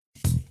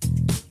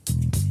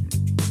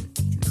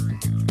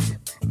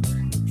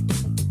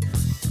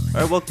All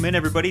right, welcome in,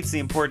 everybody. It's the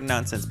Important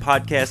Nonsense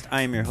Podcast.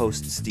 I am your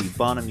host, Steve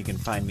Bonham. You can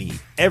find me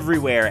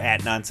everywhere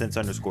at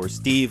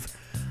nonsense_Steve.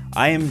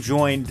 I am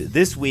joined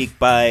this week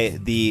by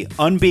the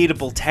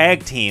unbeatable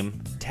tag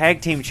team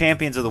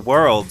champions of the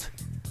world,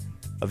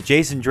 of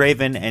Jason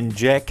Draven and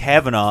Jack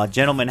Kavanaugh.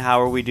 Gentlemen,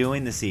 how are we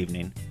doing this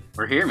evening?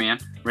 We're here, man.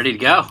 Ready to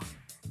go.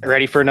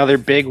 Ready for another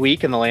big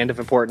week in the land of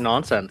important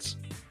nonsense.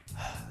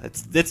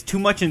 That's too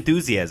much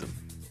enthusiasm.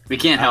 We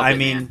can't help it,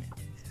 man.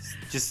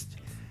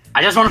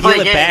 I just want to play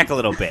peel a game. it back a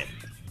little bit.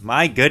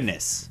 My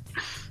goodness.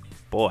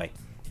 Boy.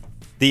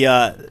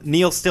 The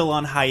Neil's still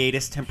on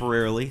hiatus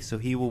temporarily, so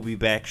he will be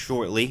back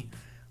shortly.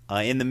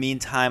 In the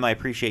meantime, I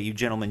appreciate you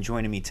gentlemen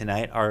joining me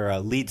tonight. Our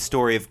lead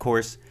story, of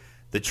course,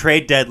 the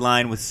trade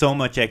deadline with so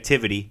much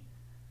activity.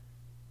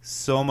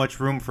 So much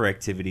room for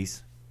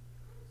activities.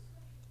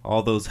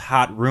 All those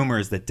hot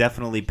rumors that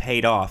definitely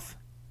paid off.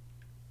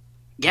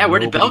 Yeah, where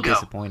did Bell go?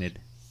 Disappointed.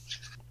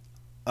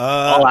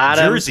 Adams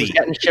Jersey. was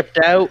getting shipped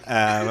out.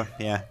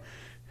 Yeah.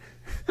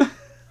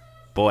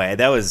 Boy,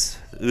 that was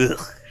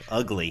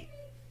ugly.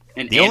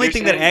 And the only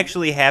thing that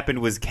actually happened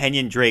was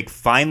Kenyon Drake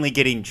finally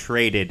getting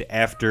traded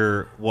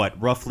after,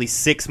 roughly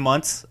 6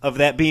 months of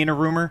that being a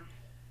rumor?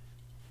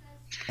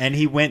 And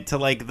he went to,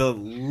 the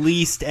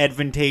least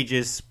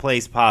advantageous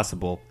place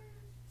possible.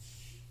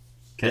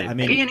 Could it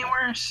be any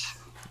worse?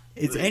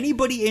 Is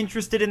anybody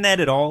interested in that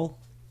at all?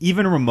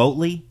 Even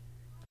remotely?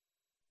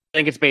 I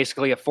think it's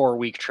basically a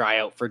 4-week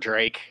tryout for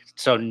Drake,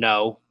 so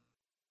no.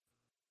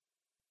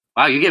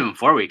 Wow, you give him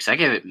 4 weeks. I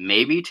give it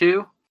maybe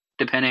 2,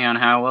 depending on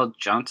how well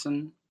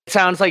Johnson... It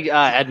sounds like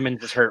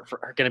Edmonds is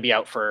going to be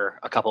out for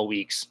a couple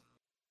weeks.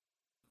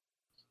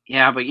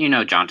 Yeah, but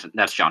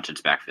that's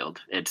Johnson's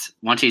backfield. It's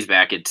once he's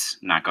back, it's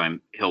not going...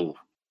 He'll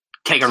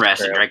take a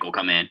rest and Drake will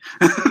come in.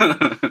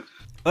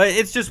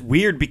 It's just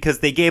weird because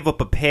they gave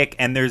up a pick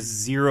and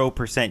there's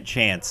 0%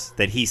 chance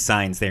that he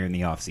signs there in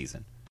the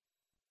offseason.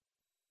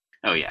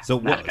 Oh yeah. So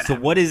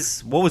what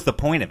was the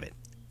point of it?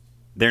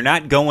 They're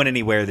not going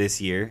anywhere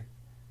this year.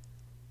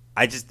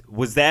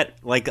 Was that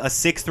like a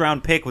 6th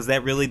round pick? Was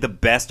that really the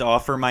best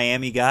offer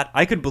Miami got?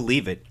 I could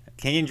believe it.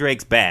 Kenyon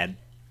Drake's bad.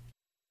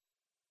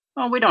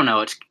 Well, we don't know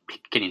it's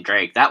Kenyon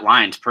Drake. That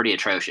line's pretty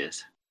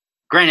atrocious.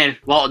 Granted,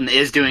 Walton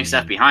is doing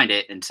stuff behind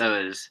it, and so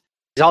is...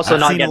 He's also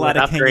not getting a lot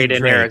an of upgrade in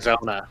Drake.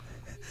 Arizona.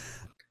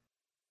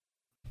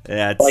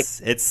 Yeah,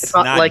 it's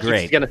not not like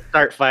great. he's going to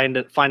start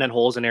finding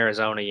holes in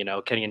Arizona.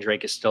 Kenyon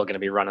Drake is still going to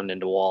be running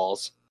into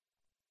walls.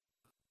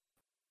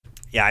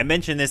 Yeah, I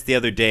mentioned this the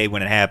other day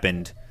when it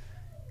happened.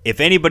 If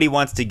anybody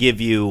wants to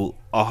give you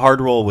a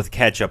hard roll with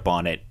ketchup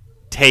on it,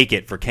 take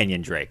it for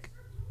Kenyon Drake.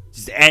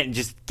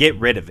 Just get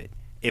rid of it.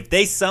 If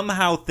they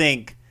somehow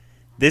think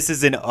this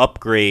is an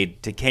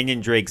upgrade to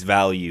Kenyon Drake's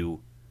value,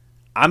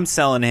 I'm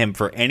selling him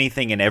for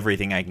anything and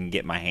everything I can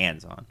get my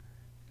hands on.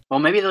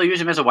 Well, maybe they'll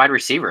use him as a wide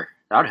receiver.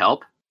 That would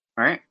help,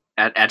 right?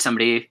 Add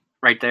somebody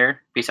right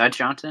there besides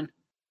Johnson.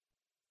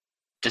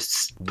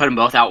 Just put them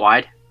both out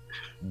wide.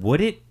 Would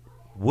it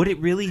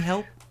really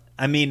help?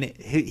 I mean,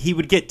 he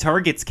would get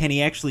targets. Can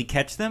he actually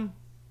catch them?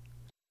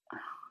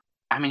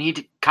 I mean,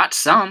 he caught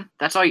some.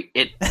 That's all.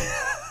 It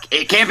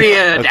can't be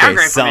a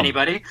downgrade from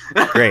anybody.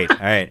 Great. All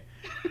right.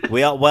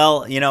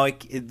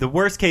 The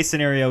worst case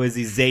scenario is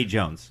he's Zay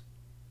Jones.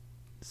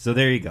 So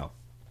there you go.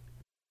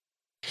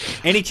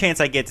 Any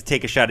chance I get to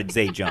take a shot at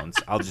Zay Jones,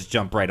 I'll just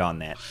jump right on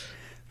that.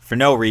 For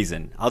no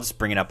reason. I'll just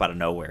bring it up out of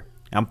nowhere.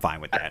 I'm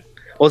fine with that.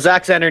 Well,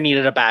 Zach Zenner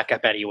needed a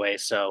backup anyway,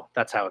 so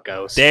that's how it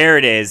goes. There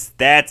it is.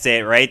 That's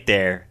it right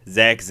there.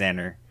 Zach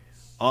Zenner.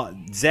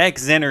 Zach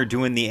Zenner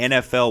doing the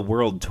NFL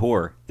World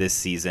Tour this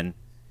season.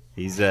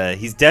 He's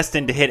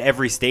destined to hit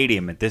every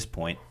stadium at this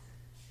point.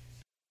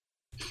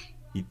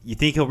 You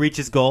think he'll reach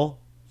his goal?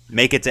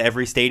 Make it to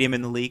every stadium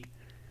in the league?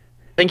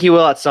 I think he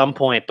will at some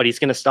point, but he's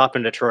going to stop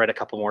in Detroit a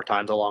couple more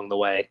times along the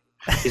way.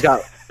 He's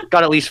got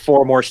at least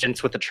 4 more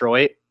stints with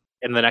Detroit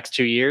in the next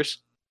 2 years.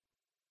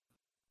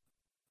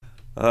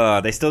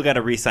 They still got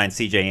to re-sign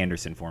C.J.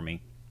 Anderson for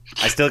me.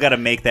 I still got to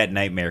make that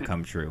nightmare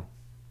come true.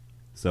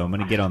 So I'm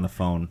going to get on the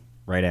phone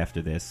right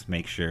after this,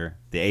 make sure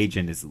the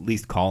agent is at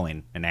least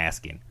calling and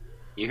asking.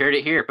 You heard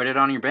it here. Put it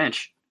on your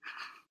bench.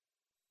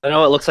 I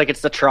know, it looks like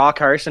it's the Traw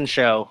Carson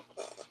show.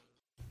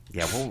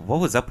 Yeah, what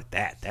was up with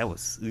that? That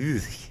was...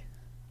 Ugh.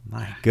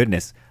 My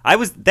goodness. That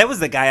was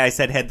the guy I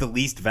said had the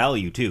least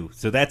value, too.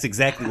 So that's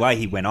exactly why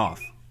he went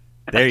off.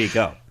 There you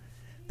go.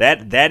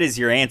 That is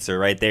your answer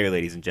right there,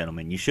 ladies and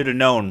gentlemen. You should have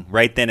known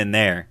right then and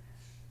there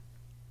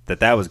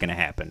that was going to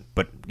happen.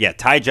 But, yeah,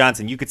 Ty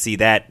Johnson, you could see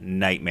that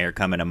nightmare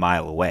coming a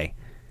mile away.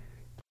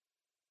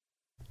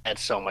 Had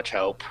so much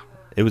hope.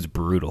 It was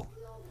brutal.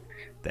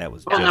 That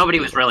was nobody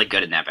brutal. was really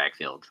good in that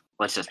backfield.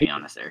 Let's just be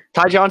honest there.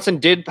 Ty Johnson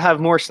did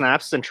have more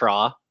snaps than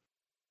Traw.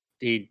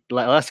 He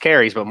less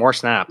carries, but more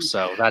snaps.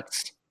 So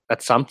that's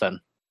something.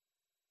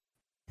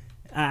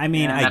 I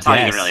mean, that's all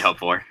you can really hope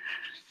for.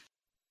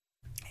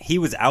 He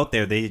was out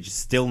there. They just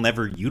still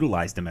never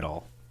utilized him at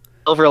all.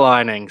 Silver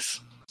linings.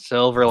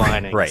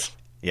 Right.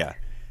 Yeah.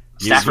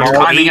 Stafford's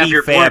climbing up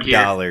your board here.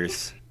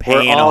 $80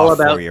 paying off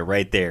for you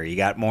right there. You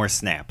got more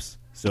snaps.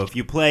 So if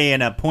you play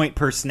in a point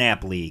per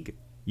snap league,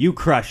 you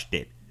crushed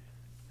it.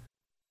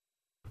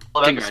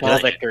 Small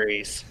Congratulations.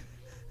 victories.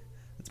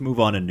 Let's move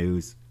on to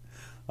news.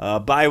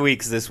 Bye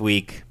weeks this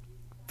week.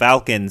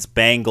 Falcons,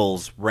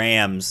 Bengals,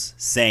 Rams,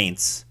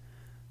 Saints.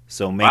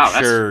 So make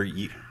sure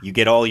you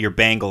get all your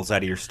Bengals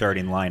out of your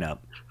starting lineup.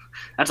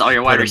 That's all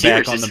your wide Put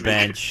them receivers back on this the week.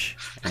 bench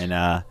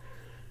and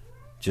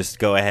just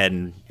go ahead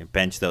and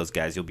bench those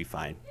guys. You'll be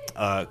fine.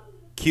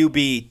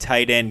 QB,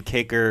 tight end,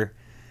 kicker.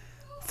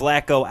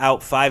 Flacco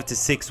out 5 to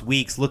 6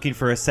 weeks, looking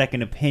for a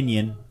second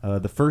opinion.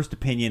 The first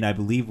opinion, I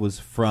believe, was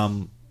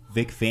from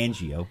Vic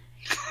Fangio.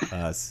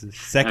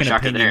 Second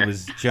shocker opinion there.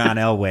 was John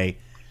Elway.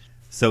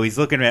 So he's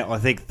looking at, I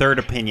think, third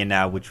opinion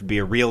now, which would be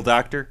a real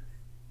doctor.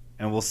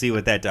 And we'll see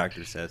what that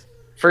doctor says.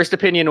 First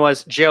opinion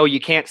was, Joe, you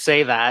can't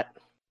say that.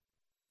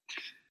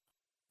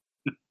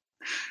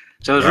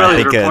 So it was Yeah, I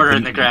really the think, reporter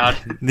in the crowd.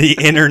 The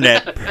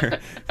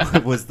internet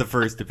was the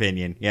first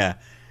opinion, yeah.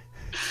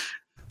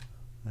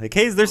 Like,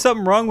 hey, is there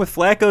something wrong with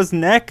Flacco's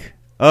neck?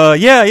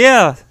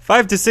 Yeah,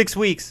 5 to 6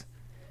 weeks.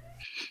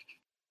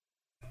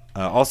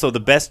 Also, the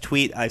best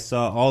tweet I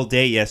saw all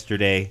day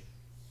yesterday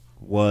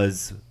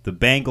was the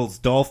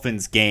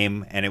Bengals-Dolphins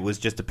game, and it was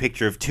just a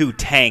picture of two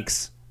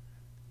tanks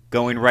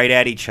going right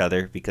at each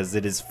other because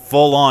it is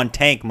full-on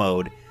tank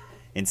mode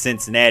in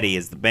Cincinnati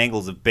as the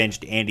Bengals have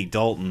benched Andy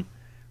Dalton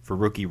for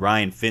rookie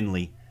Ryan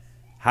Finley.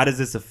 How does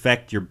this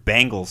affect your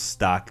Bengals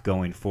stock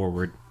going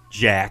forward,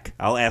 Jack?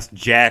 I'll ask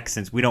Jack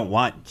since we don't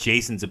want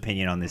Jason's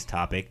opinion on this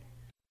topic.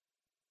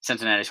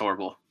 Cincinnati's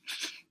horrible.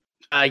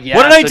 Yeah,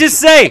 What did I so- just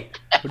say?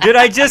 Did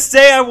I just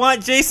say I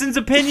want Jason's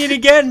opinion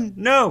again?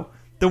 No.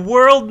 The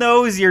world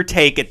knows your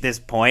take at this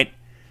point.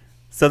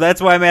 So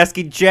that's why I'm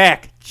asking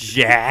Jack.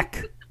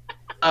 Jack.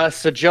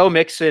 So Joe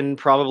Mixon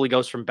probably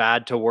goes from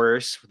bad to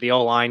worse. The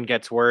O-line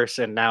gets worse,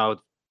 and now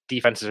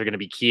defenses are going to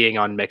be keying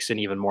on Mixon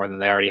even more than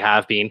they already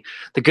have been.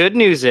 The good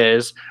news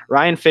is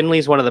Ryan Finley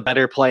is one of the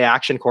better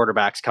play-action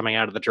quarterbacks coming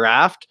out of the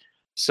draft.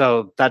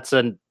 So that's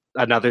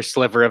another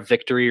sliver of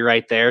victory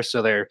right there.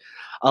 So they're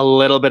a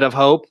little bit of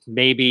hope.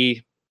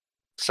 Maybe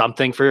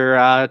something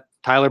for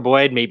Tyler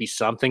Boyd, maybe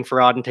something for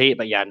Auden Tate.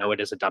 But yeah, no, it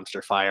is a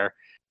dumpster fire.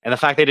 And the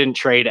fact they didn't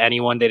trade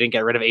anyone, they didn't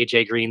get rid of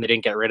AJ Green, they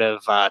didn't get rid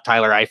of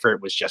Tyler Eifert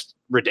was just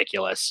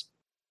ridiculous.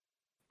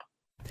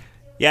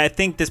 Yeah, I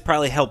think this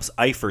probably helps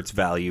Eifert's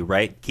value,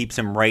 right? Keeps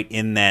him right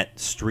in that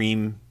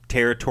stream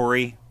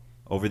territory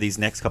over these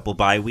next couple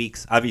bye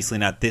weeks. Obviously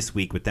not this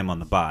week with them on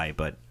the bye,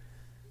 but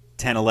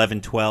 10,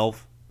 11,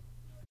 12.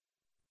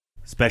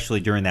 Especially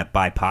during that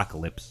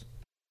bye-pocalypse.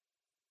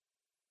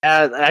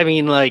 I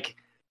mean, like,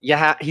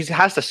 yeah, he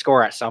has to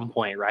score at some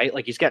point, right?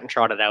 Like, he's getting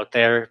trotted out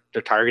there.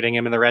 They're targeting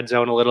him in the red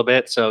zone a little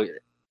bit. So,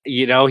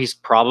 you know, he's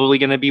probably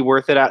going to be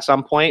worth it at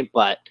some point,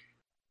 but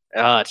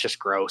it's just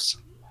gross.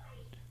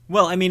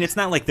 Well, I mean, it's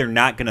not like they're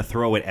not going to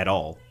throw it at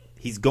all.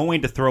 He's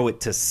going to throw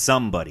it to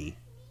somebody.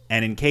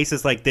 And in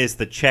cases like this,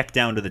 the check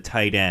down to the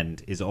tight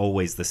end is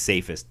always the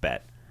safest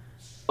bet.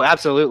 Well,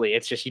 absolutely.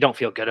 It's just, you don't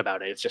feel good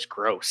about it. It's just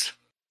gross.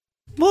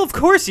 Well, of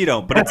course you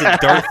don't, but it's a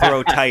dart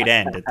throw tight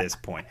end at this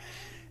point.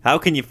 How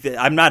can you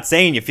I'm not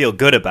saying you feel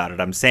good about it.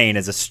 I'm saying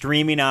as a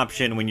streaming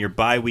option when you're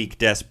bye week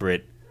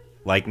desperate,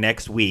 like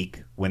next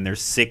week when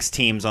there's 6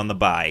 teams on the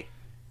bye,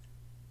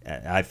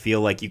 I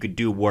feel like you could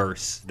do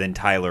worse than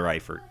Tyler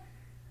Eifert.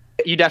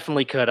 You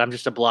definitely could. I'm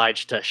just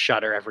obliged to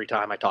shudder every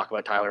time I talk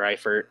about Tyler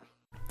Eifert.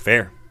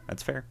 Fair.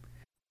 That's fair.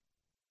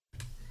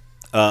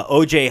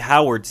 O.J.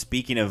 Howard,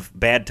 speaking of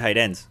bad tight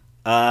ends,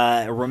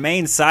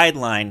 remained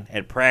sidelined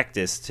at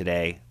practice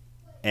today,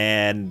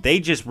 and they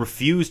just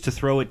refused to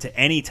throw it to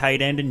any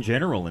tight end in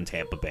general in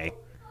Tampa Bay.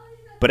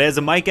 But as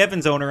a Mike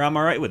Evans owner, I'm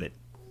all right with it.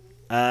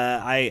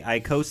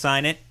 I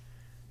co-sign it.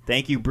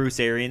 Thank you, Bruce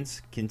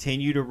Arians.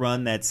 Continue to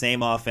run that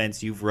same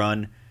offense you've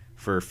run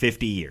for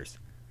 50 years.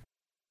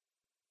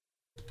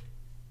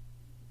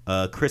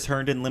 Chris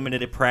Herndon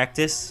limited at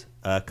practice.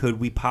 Could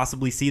we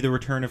possibly see the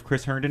return of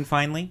Chris Herndon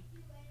finally?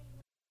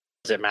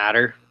 Does it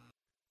matter?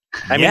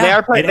 I mean, Yeah, they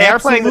are playing the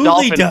absolutely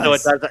Dolphins,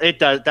 does. so it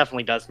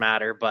definitely does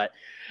matter. But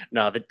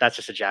no, that's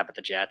just a jab at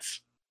the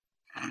Jets.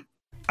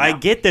 I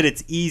get that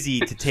it's easy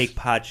to take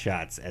pot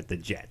shots at the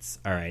Jets.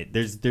 All right,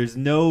 there's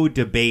no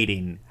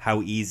debating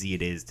how easy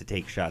it is to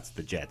take shots at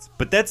the Jets.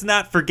 But let's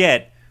not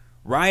forget,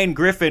 Ryan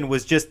Griffin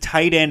was just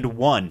tight end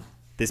 1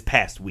 this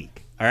past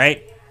week. All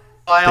right.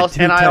 I The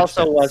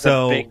also two was touchdowns.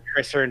 So- a big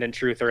Chris Herndon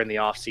truther in the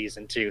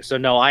offseason too. So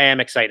no, I am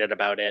excited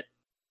about it.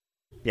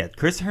 Yeah,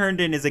 Chris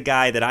Herndon is a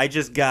guy that I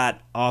just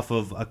got off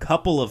of a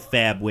couple of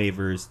fab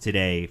waivers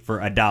today for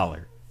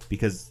 $1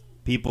 because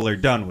people are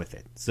done with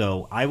it.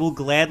 So I will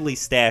gladly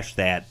stash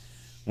that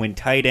when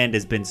tight end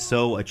has been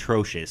so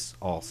atrocious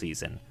all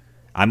season.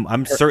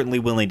 I'm certainly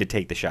willing to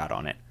take the shot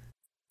on it.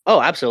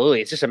 Oh,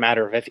 absolutely. It's just a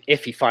matter of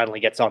if he finally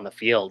gets on the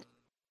field.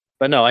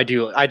 But no, I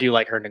do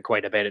like Herndon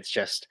quite a bit. It's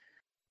just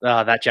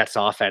that Jets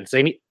offense.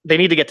 They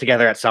need to get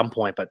together at some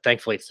point, but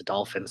thankfully it's the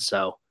Dolphins.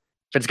 So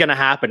if it's gonna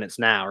happen, it's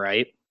now,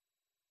 right?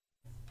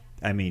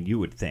 I mean, you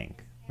would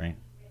think, right?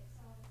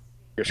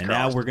 Fingers And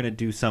crossed. now we're going to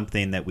do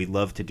something that we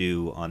love to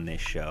do on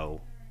this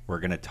show. We're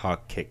going to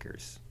talk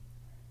kickers.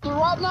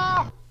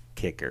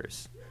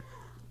 Kickers.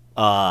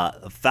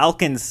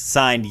 Falcons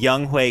signed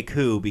Younghoe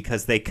Koo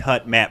because they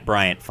cut Matt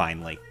Bryant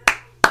finally.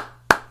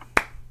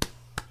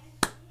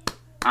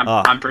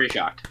 I'm pretty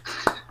shocked.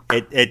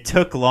 It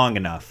took long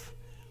enough.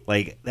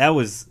 Like that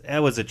was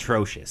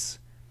atrocious.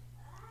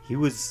 He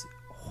was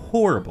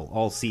horrible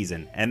all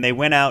season, and they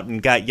went out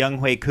and got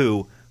Younghoe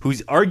Koo,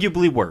 who's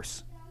arguably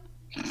worse.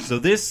 So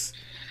this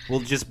will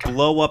just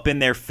blow up in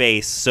their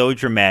face so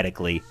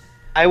dramatically.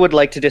 I would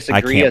like to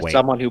disagree as wait.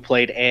 someone who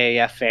played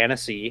AAF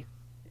fantasy.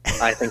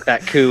 I think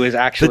that Koo is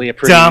actually a The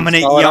pretty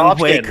dominant solid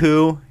Younghoe option.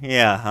 Koo.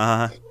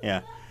 Yeah,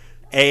 yeah.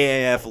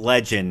 AAF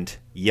legend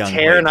Younghoe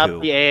Tearing Koo.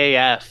 up the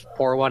AAF,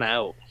 pour one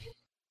out.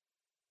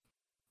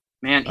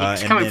 Man, he's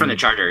and coming from then- the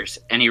Chargers,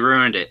 and he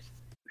ruined it.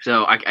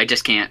 So I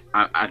just can't.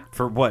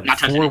 For what? Not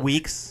touching 4 it.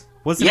 weeks?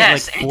 Wasn't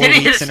Yes, it like he 4 didn't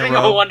hit a weeks in a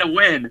single row? one to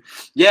win.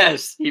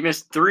 Yes, he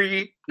missed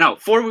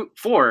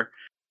four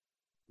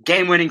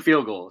game-winning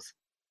field goals.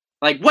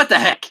 Like, what the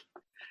heck?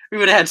 We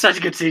would have had such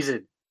a good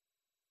season.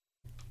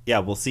 Yeah,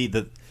 we'll see.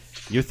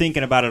 You're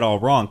thinking about it all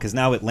wrong because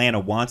now Atlanta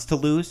wants to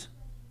lose.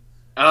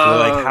 Oh,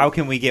 So like, how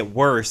can we get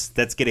worse?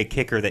 Let's get a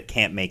kicker that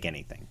can't make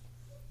anything.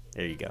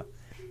 There you go.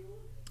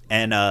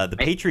 And the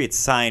Patriots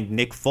signed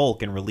Nick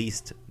Folk and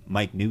released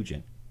Mike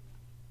Nugent.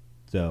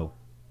 So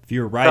if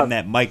you're riding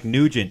that Mike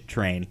Nugent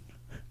train,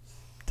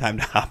 time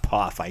to hop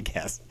off, I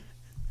guess.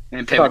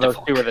 and I pivot thought to those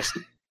Folk. two were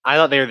I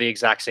thought they were the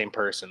exact same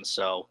person,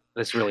 so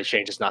this really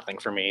changes nothing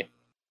for me.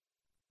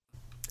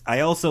 I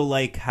also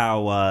like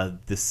how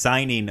the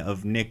signing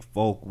of Nick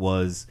Folk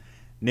was.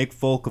 Nick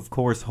Folk, of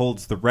course,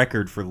 holds the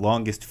record for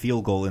longest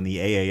field goal in the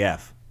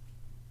AAF.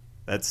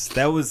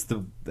 That was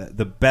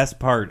the best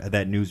part of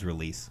that news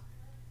release.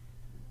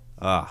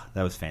 Ah,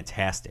 that was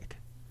fantastic.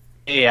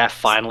 AAF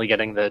finally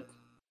getting the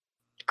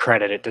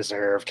credit it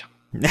deserved.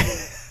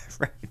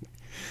 Right.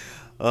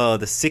 Oh,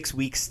 the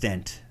 6-week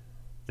stint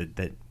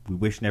that we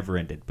wish never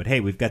ended. But hey,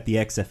 we've got the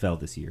XFL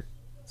this year,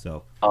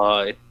 so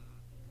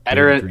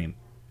Better, dream.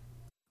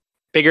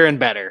 bigger and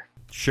better.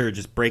 Sure,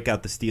 just break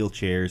out the steel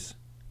chairs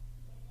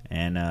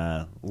and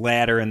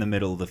ladder in the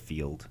middle of the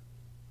field,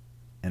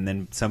 and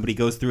then somebody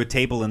goes through a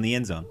table in the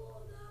end zone.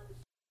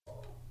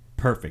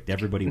 Perfect.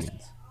 Everybody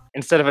wins.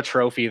 Instead of a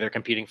trophy, they're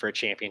competing for a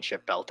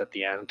championship belt at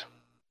the end.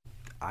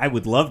 I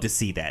would love to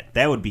see that.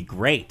 That would be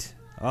great.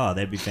 Oh,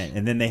 that'd be fun.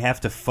 And then they have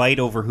to fight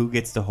over who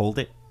gets to hold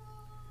it.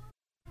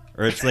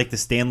 Or it's like the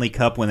Stanley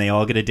Cup when they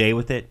all get a day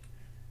with it.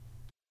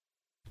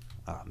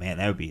 Oh man,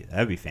 that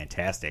would be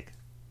fantastic.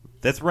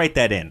 Let's write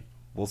that in.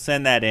 We'll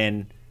send that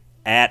in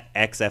at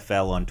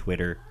XFL on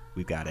Twitter.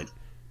 We've got it.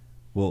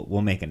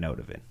 We'll make a note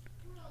of it.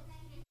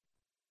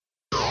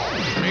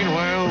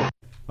 Meanwhile,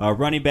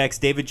 Running backs,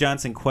 David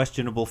Johnson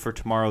questionable for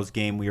tomorrow's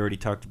game. We already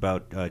talked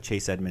about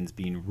Chase Edmonds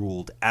being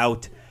ruled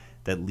out.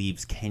 That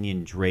leaves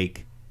Kenyon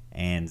Drake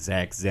and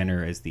Zach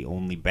Zenner as the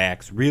only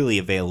backs really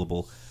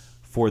available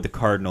for the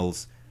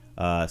Cardinals.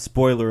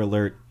 Spoiler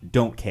alert,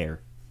 don't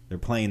care. They're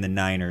playing the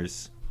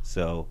Niners,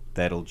 so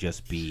that'll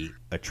just be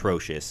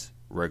atrocious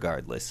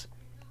regardless.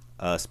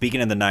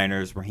 Speaking of the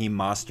Niners, Raheem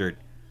Mostert,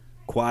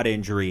 quad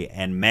injury,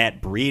 and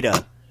Matt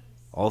Breida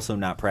also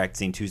not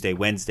practicing Tuesday,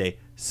 Wednesday.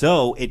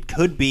 So it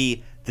could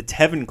be the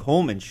Tevin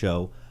Coleman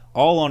show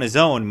all on his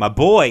own. My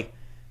boy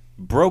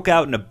broke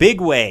out in a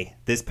big way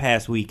this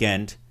past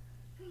weekend.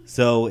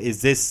 So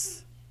is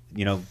this,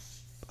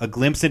 a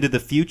glimpse into the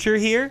future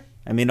here?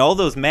 I mean, all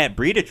those Matt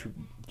Breida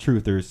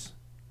truthers.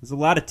 There's a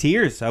lot of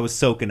tears I was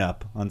soaking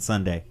up on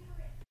Sunday.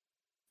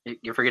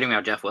 You're forgetting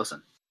about Jeff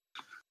Wilson.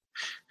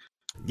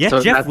 Yeah, So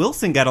Jeff that's-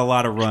 Wilson got a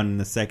lot of run in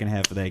the second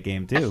half of that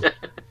game, too.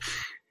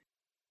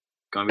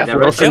 Going to be Jeff that Wilson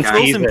Wilson Jeff guy.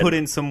 Wilson season. put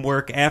in some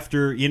work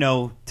after,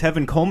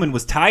 Tevin Coleman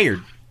was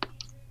tired.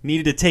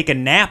 Needed to take a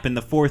nap in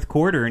the fourth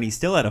quarter, and he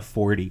still had a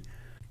 40.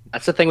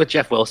 That's the thing with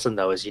Jeff Wilson,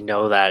 though, is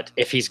that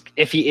if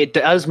he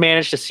does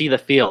manage to see the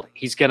field,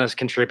 he's going to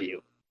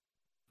contribute.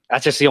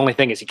 That's just the only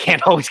thing is he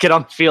can't always get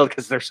on the field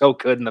because they're so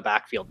good in the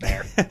backfield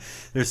there.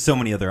 There's so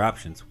many other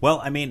options. Well,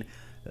 I mean,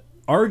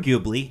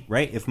 arguably,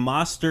 right, if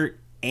Mostert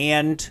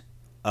and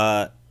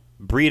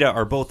Breida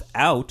are both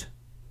out,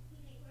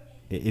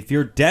 if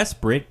you're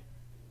desperate,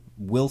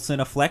 Wilson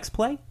a flex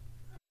play?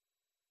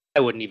 I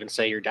wouldn't even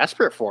say you're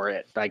desperate for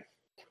it. Like,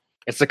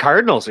 it's the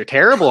Cardinals. They're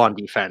terrible on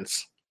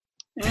defense.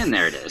 And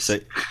there it is.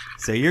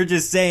 So you're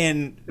just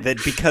saying that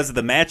because of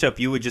the matchup,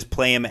 you would just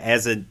play him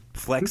as a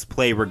flex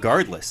play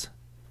regardless.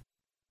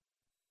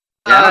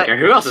 Yeah, I don't care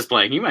who else is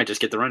playing. You might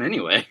just get the run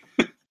anyway.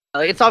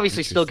 It's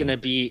obviously still going to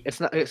be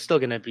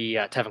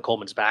Tevin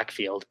Coleman's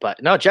backfield,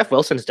 but no, Jeff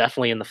Wilson's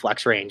definitely in the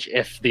flex range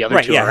if the other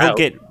Right, two yeah, are he'll out.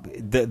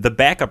 get the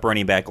backup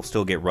running back will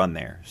still get run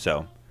there.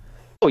 So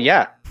Oh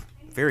yeah,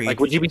 very like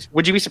would you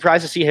be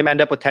surprised to see him end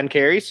up with 10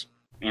 carries?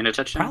 And a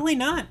touchdown. Probably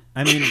not.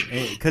 I mean,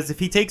 because if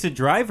he takes a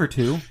drive or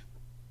two,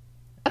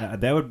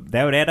 that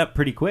would add up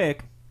pretty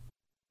quick.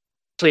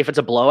 Actually, if it's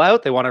a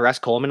blowout, they want to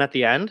rest Coleman at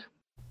the end.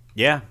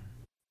 Yeah.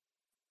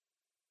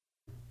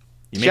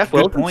 You make Jeff a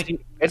good Wilson,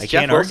 point. it's I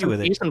Jeff can't argue Wilson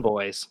with it. season,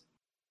 boys.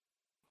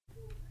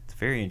 It's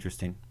very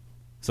interesting.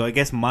 So I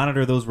guess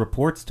monitor those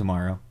reports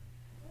tomorrow,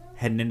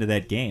 heading into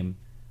that game.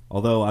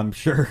 Although I'm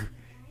sure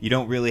you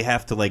don't really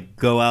have to like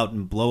go out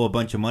and blow a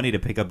bunch of money to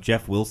pick up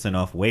Jeff Wilson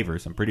off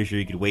waivers. I'm pretty sure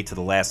you could wait to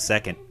the last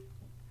second.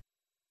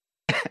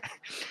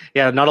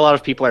 Yeah, not a lot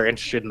of people are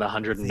interested in the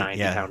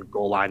 190-pound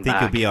goal line I think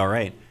back. he'll be all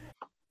right.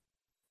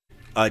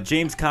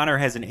 James Conner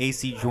has an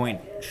AC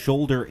joint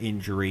shoulder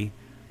injury.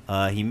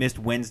 He missed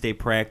Wednesday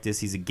practice.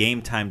 He's a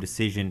game-time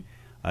decision.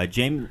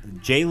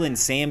 Jalen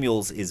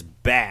Samuels is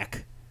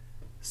back.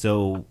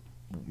 So,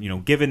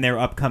 given their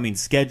upcoming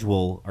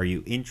schedule, are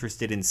you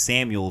interested in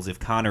Samuels if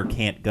Conner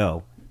can't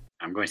go?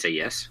 I'm going to say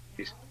yes.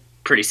 He's a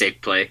pretty safe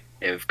play.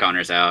 If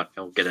Connor's out,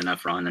 he'll get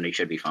enough run, then he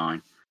should be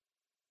fine.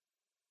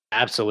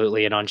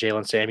 Absolutely, and on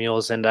Jalen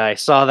Samuels. And I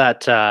saw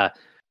that,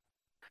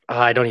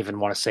 I don't even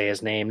want to say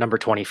his name, number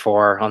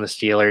 24 on the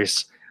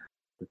Steelers.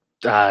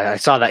 I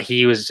saw that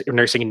he was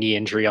nursing a knee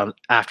injury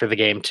after the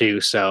game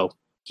too, so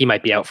he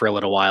might be out for a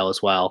little while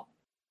as well.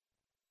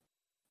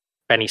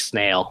 Benny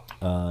Snail.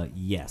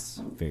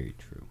 Yes, very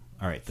true.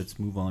 All right, let's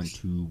move on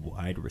to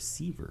wide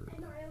receiver.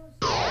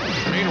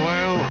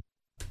 Meanwhile,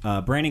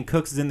 Brandon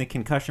Cooks is in the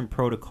concussion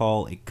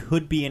protocol. It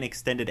could be an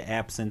extended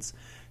absence.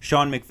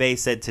 Sean McVay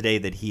said today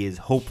that he is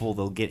hopeful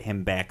they'll get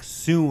him back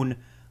soon,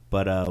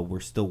 but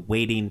we're still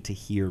waiting to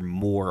hear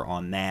more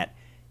on that.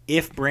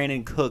 If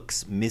Brandon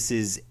Cooks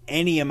misses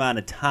any amount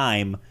of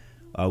time,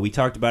 we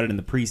talked about it in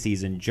the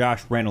preseason,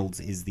 Josh Reynolds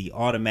is the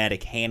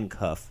automatic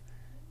handcuff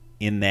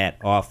in that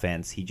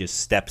offense. He just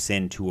steps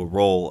into a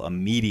role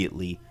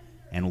immediately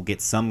and will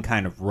get some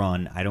kind of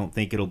run. I don't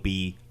think it'll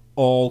be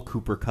all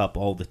Cooper Kupp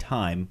all the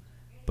time,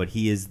 but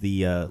he is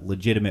the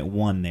legitimate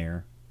one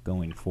there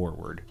going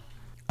forward.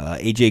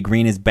 AJ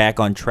Green is back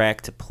on track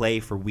to play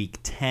for Week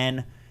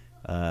 10,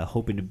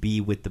 hoping to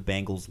be with the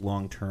Bengals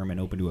long-term and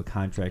open to a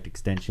contract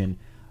extension.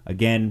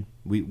 Again,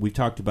 we've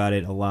talked about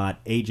it a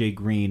lot. AJ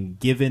Green,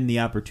 given the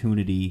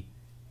opportunity,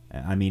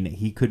 I mean,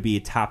 he could be a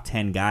top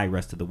 10 guy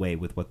rest of the way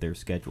with what their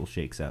schedule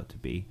shakes out to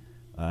be.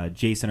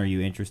 Jason, are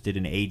you interested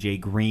in AJ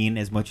Green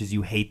as much as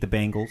you hate the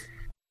Bengals?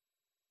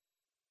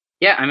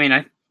 Yeah, I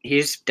mean,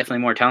 he's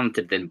definitely more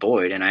talented than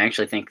Boyd, and I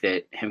actually think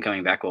that him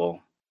coming back will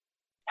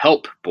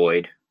help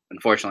Boyd.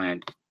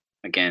 Unfortunately,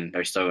 again,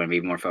 they're still going to be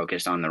more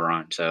focused on the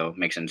run, so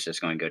Mixon's just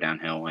going to go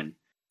downhill, and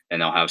then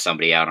they'll have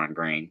somebody out on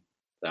Green.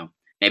 So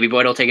maybe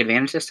Boyd will take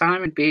advantage this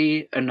time and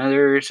be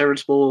another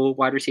serviceable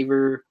wide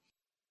receiver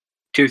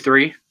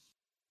 2-3.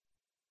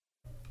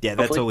 Yeah, that's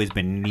Hopefully. always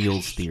been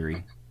Neil's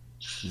theory,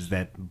 is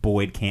that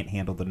Boyd can't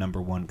handle the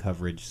number one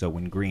coverage, so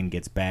when Green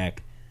gets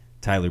back,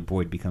 Tyler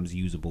Boyd becomes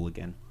usable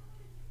again.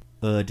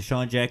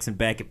 Deshaun Jackson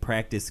back at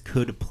practice,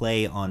 could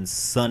play on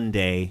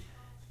Sunday.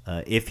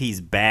 If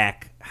he's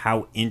back,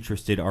 how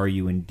interested are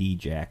you in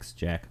D-Jax,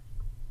 Jack?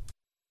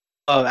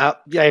 Yeah,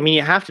 I mean,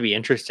 you have to be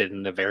interested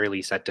in the very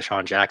least at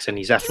Deshaun Jackson.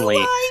 He's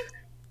definitely...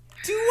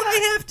 Do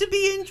I have to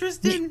be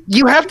interested?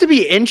 You have to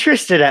be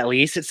interested at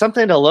least. It's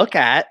something to look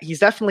at. He's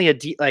definitely a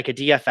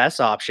DFS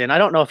option. I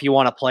don't know if you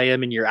want to play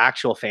him in your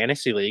actual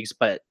fantasy leagues,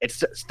 but it's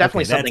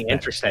definitely something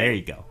interesting. There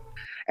you go.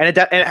 And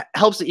it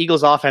helps the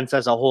Eagles offense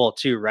as a whole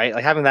too, right?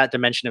 Like having that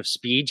dimension of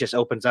speed just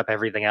opens up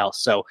everything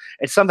else. So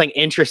it's something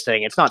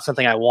interesting. It's not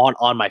something I want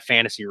on my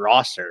fantasy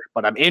roster,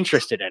 but I'm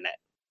interested in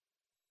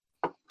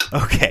it.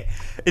 Okay.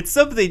 It's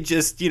something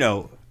just,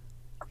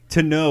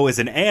 to know as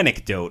an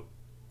anecdote,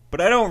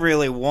 but I don't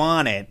really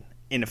want it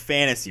in a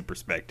fantasy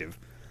perspective.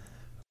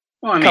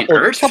 Well, I mean,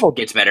 Ertz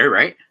gets better,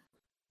 right?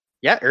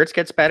 Yeah, Ertz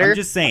gets better. I'm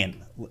just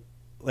saying,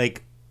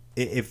 like,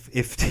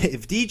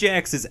 if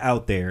D-Jax is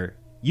out there,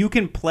 you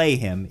can play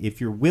him if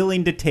you're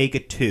willing to take a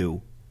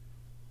 2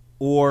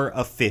 or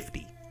a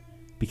 50.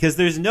 Because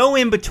there's no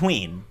in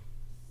between.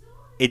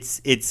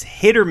 It's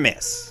hit or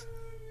miss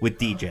with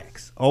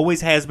D-Jax. Always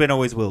has been,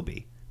 always will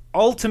be.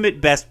 Ultimate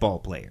best ball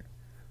player.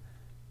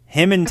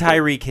 Him and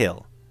Tyreek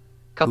Hill.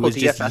 Who is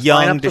just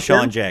young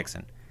Deshaun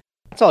Jackson.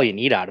 That's all you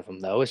need out of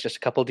him, though. It's just a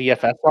couple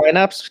DFS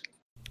lineups.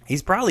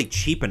 He's probably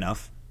cheap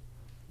enough.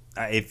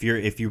 If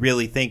you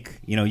really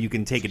think you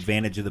can take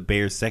advantage of the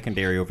Bears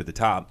secondary over the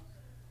top.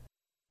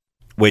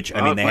 Which,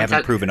 I mean, they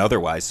haven't proven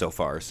otherwise so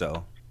far,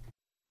 so.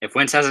 If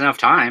Wentz has enough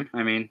time,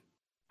 I mean,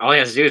 all he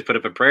has to do is put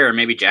up a prayer, and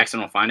maybe Jackson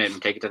will find it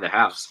and take it to the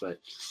house. But,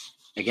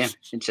 again,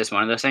 it's just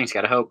one of those things.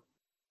 Got to hope.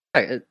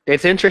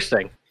 It's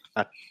interesting.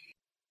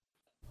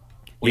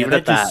 Yeah,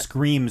 that just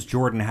screams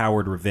Jordan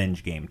Howard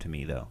revenge game to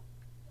me, though.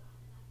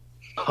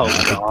 Oh,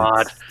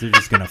 God. They're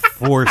just going to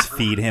force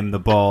feed him the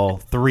ball.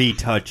 3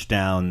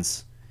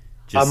 touchdowns.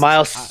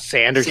 Miles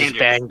Sanders is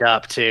banged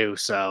up, too,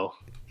 so.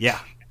 Yeah.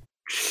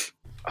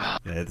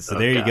 So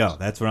there you go.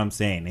 That's what I'm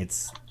saying.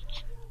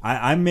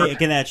 I'm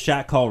making that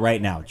shot call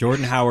right now.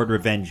 Jordan Howard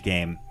revenge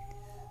game.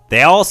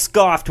 They all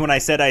scoffed when I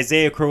said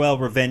Isaiah Crowell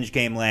revenge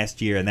game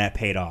last year, and that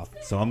paid off.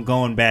 So I'm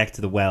going back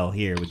to the well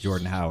here with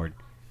Jordan Howard.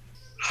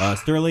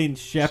 Sterling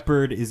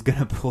Shepard is going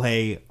to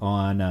play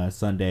on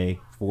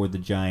Sunday for the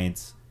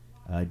Giants.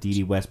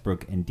 D.D.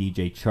 Westbrook and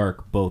DJ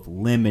Chark both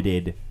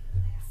limited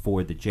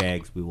for the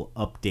Jags. We will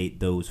update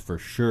those for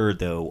sure,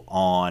 though,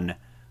 on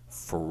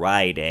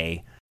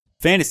Friday.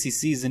 Fantasy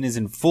season is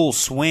in full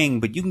swing,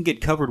 but you can get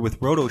covered with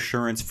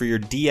RotoSurance for your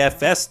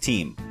DFS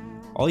team.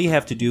 All you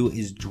have to do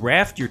is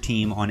draft your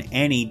team on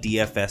any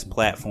DFS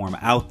platform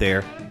out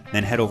there,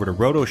 then head over to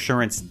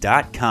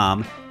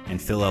rotosurance.com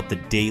and fill out the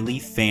daily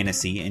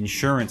fantasy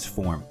insurance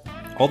form.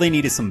 All they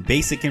need is some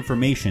basic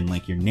information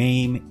like your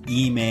name,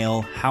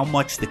 email, how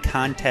much the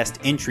contest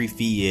entry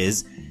fee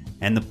is,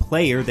 and the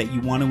player that you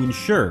want to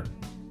insure.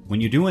 When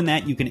you're doing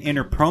that, you can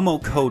enter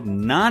promo code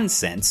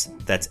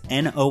NONSENSE, that's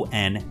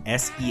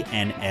NONSENSE,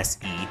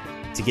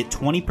 to get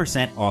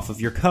 20% off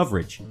of your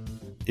coverage.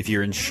 If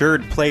your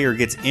insured player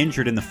gets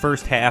injured in the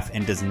first half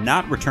and does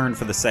not return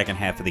for the second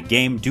half of the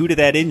game due to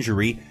that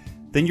injury,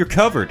 then you're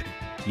covered.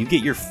 You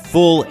get your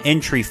full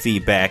entry fee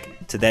back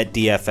to that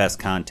DFS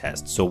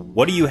contest. So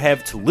what do you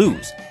have to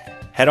lose?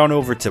 Head on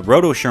over to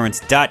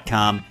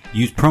rotosurance.com,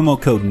 use promo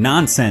code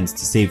NONSENSE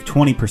to save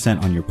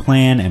 20% on your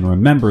plan, and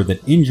remember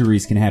that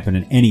injuries can happen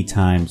at any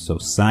time, so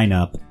sign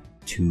up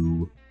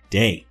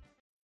today.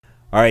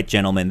 All right,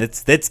 gentlemen,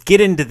 let's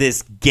get into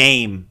this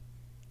game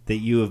that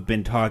you have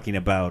been talking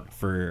about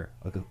for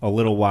a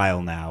little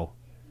while now.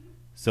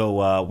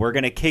 So we're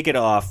going to kick it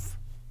off.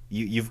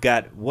 You've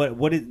got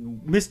what is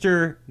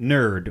Mr.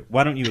 Nerd?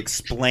 Why don't you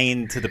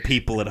explain to the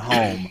people at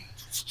home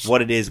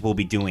what it is we'll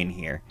be doing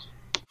here?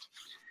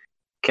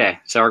 Okay,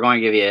 so we're going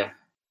to give you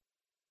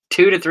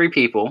 2 to 3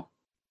 people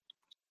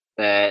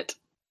that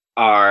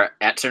are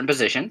at certain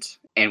positions,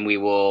 and we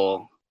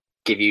will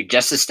give you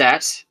just the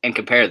stats and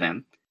compare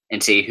them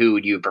and see who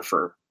you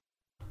prefer.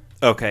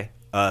 Okay,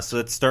 so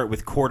let's start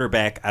with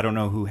quarterback. I don't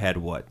know who had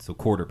what, so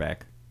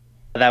quarterback.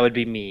 That would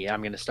be me.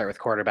 I'm going to start with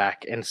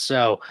quarterback. And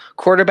so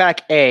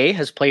quarterback A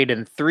has played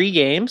in 3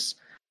 games.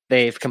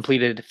 They've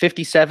completed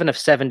 57 of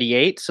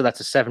 78, so that's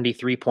a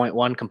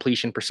 73.1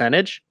 completion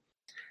percentage,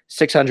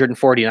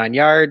 649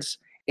 yards,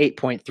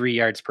 8.3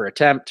 yards per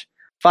attempt,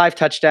 5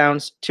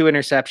 touchdowns, 2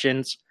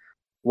 interceptions,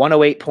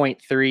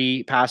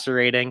 108.3 passer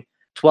rating,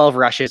 12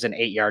 rushes, and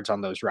 8 yards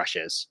on those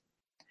rushes.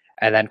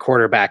 And then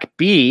quarterback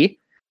B,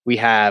 we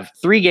have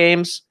 3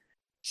 games,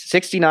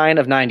 69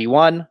 of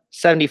 91,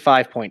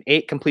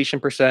 75.8 completion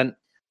percent,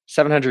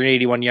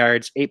 781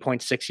 yards,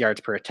 8.6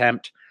 yards per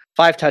attempt,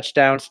 5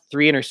 touchdowns,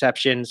 3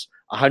 interceptions,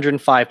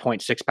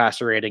 105.6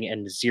 passer rating,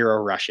 and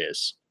 0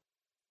 rushes.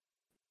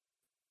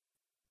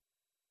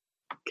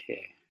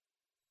 Okay.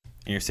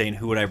 And you're saying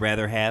who would I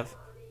rather have?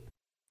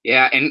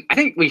 Yeah, and I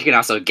think we can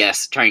also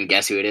try and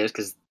guess who it is,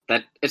 because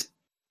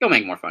it'll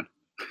make it more fun.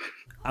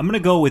 I'm going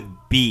to go with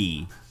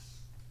B.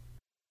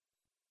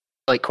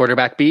 Like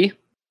quarterback B?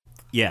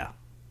 Yeah.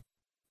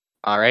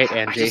 All right,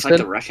 and I Jason? just like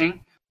the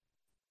rushing.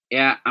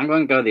 Yeah, I'm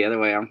going to go the other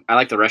way. I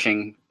like the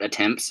rushing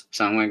attempts,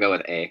 so I'm going to go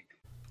with A.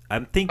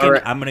 I'm thinking All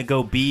right. I'm going to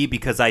go B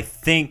because I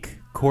think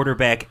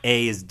quarterback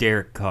A is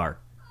Derek Carr.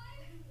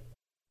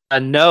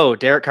 No,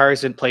 Derek Carr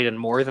hasn't played in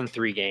more than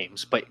 3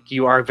 games, but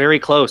you are very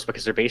close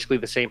because they're basically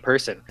the same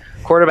person.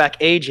 Quarterback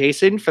A,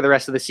 Jason, for the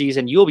rest of the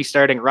season, you will be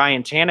starting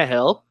Ryan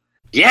Tannehill.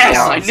 Yes,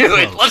 Wow, I knew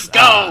it. close. Let's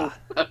go.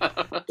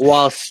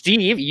 While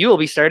Steve, you will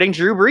be starting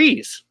Drew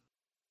Brees.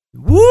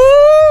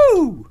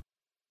 Woo!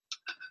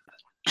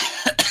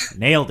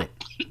 Nailed it.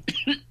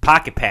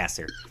 Pocket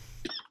passer.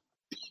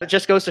 It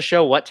just goes to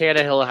show what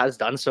Tannehill has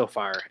done so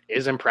far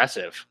is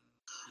impressive.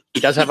 He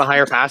does have a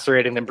higher passer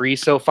rating than Brees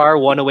so far,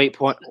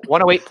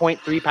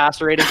 108.3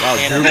 passer rating. Wow,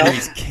 Drew Tannehill.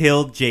 Brees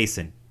killed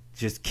Jason.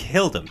 Just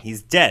killed him.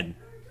 He's dead.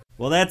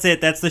 Well, that's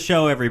it. That's the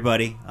show,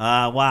 everybody.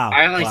 Wow.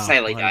 I only Wow.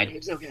 slightly died.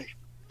 It's okay.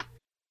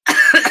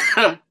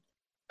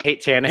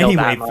 Hate Tannehill Anyway,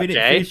 that much,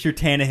 eh? finish your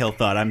Tannehill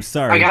thought. I'm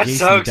sorry. I got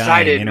Jason so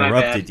excited, dying my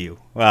interrupted bad. you.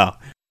 Wow.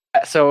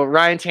 So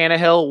Ryan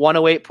Tannehill,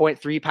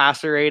 108.3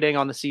 passer rating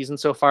on the season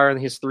so far in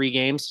his 3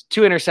 games,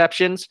 2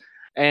 interceptions,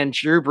 and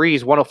Drew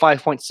Brees,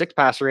 105.6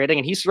 passer rating,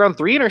 and he's thrown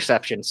 3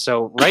 interceptions.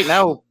 So right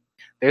now,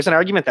 there's an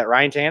argument that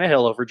Ryan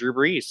Tannehill over Drew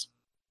Brees.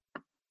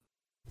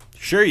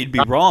 Sure, you'd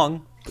be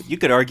wrong, but you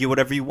could argue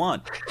whatever you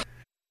want.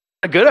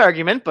 A good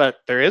argument, but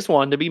there is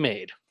one to be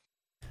made.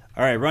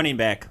 All right, running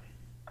back.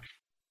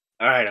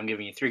 All right, I'm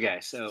giving you 3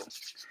 guys. So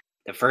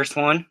the first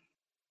one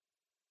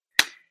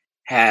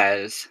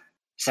has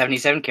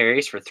 77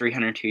 carries for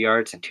 302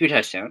 yards and 2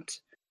 touchdowns.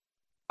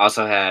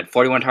 Also had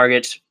 41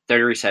 targets,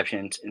 30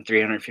 receptions, and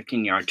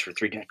 315 yards for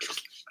 3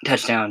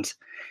 touchdowns,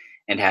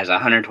 and has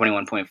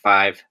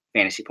 121.5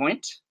 fantasy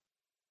points.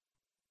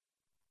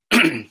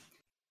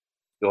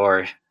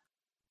 Your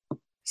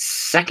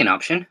second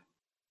option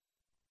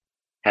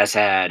has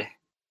had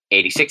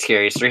 86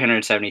 carries,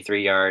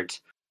 373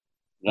 yards,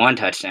 1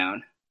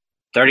 touchdown,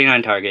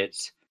 39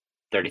 targets,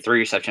 33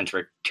 receptions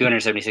for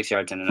 276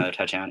 yards and another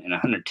touchdown, and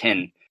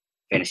 110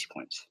 fantasy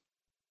points.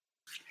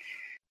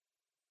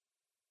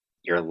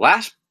 Your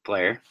last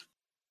player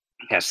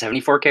has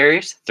 74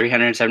 carries,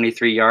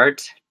 373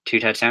 yards, 2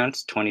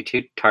 touchdowns,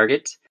 22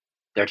 targets,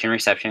 13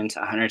 receptions,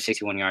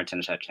 161 yards,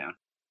 and a touchdown,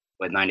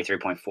 with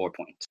 93.4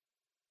 points.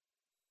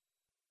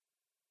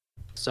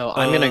 So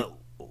I'm gonna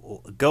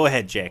Go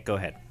ahead, Jack. Go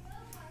ahead.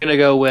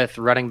 go with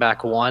running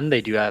back 1.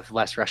 They do have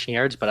less rushing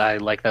yards, but I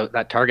like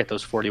that target.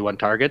 Those 41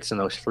 targets and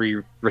those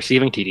 3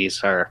 receiving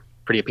TDs are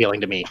pretty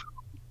appealing to me.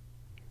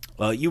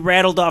 Well, you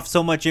rattled off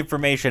so much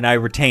information, I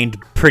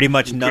retained pretty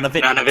much none of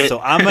it. None of it. So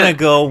I'm going to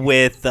go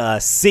with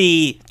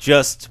C,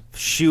 just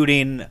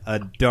shooting a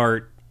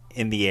dart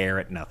in the air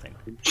at nothing.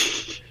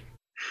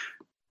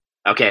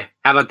 Okay,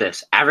 how about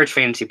this? Average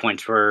fantasy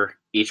points for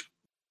each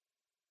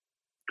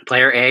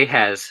player. A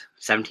has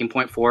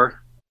 17.4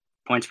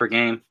 points per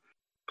game.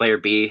 Player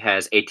B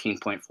has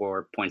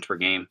 18.4 points per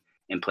game.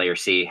 And player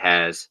C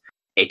has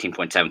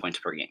 18.7 points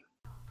per game.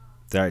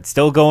 All right,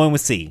 still going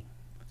with C.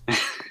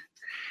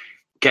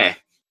 Okay.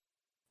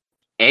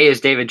 A is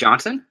David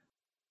Johnson.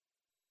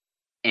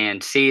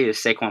 And C is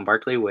Saquon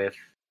Barkley with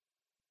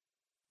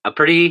a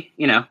pretty,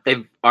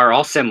 they are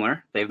all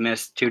similar. They've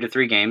missed 2 to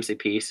 3 games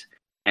apiece.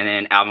 And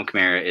then Alvin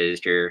Kamara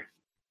is your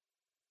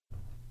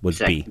Was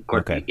B.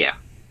 Okay. Yeah.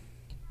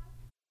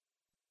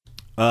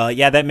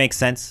 Yeah, that makes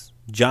sense.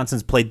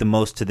 Johnson's played the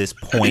most to this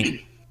point,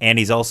 and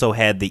he's also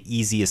had the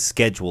easiest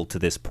schedule to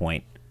this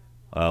point,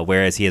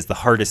 whereas he has the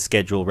hardest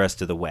schedule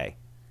rest of the way.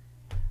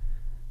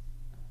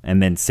 And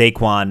then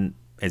Saquon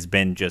has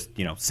been just,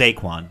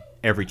 Saquon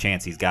every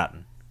chance he's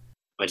gotten.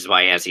 Which is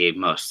why he has the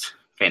most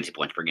fantasy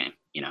points per game,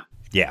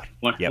 Yeah.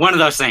 One of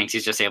those things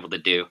he's just able to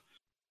do.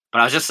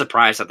 But I was just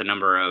surprised at the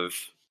number of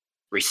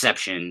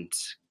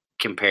receptions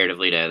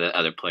comparatively to the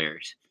other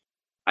players.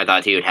 I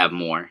thought he would have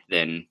more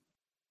than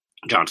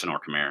Johnson or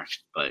Kamara,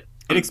 but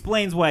it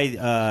explains why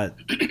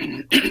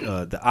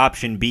the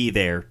option B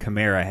there,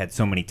 Kamara, had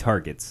so many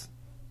targets.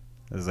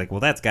 I was like,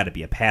 well, that's got to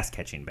be a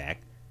pass-catching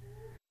back.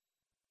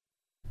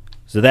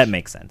 So that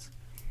makes sense.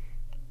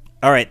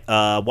 All right,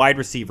 wide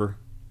receiver.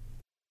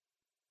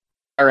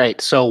 All right,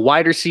 so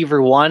wide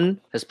receiver 1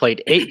 has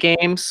played 8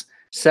 games,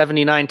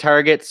 79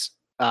 targets.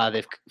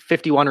 They've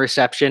 51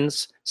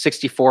 receptions,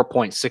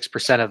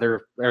 64.6% of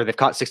their, or they've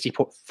caught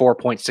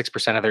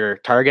 64.6% of their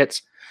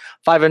targets,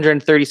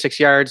 536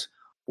 yards,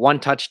 1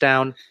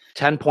 touchdown,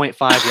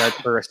 10.5 yards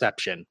per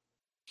reception.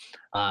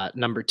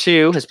 Number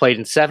 2 has played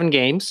in 7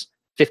 games,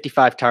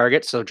 55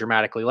 targets, so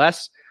dramatically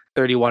less,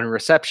 31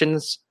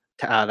 receptions,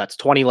 that's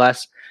 20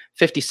 less,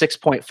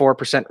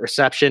 56.4%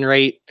 reception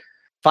rate,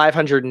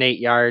 508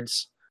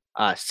 yards,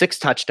 6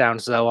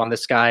 touchdowns though on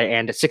this guy,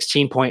 and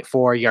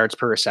 16.4 yards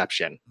per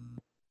reception.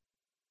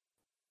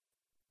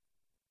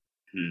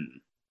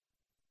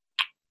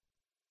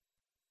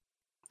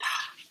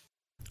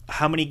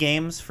 How many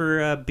games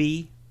for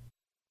B?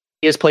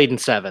 He has played in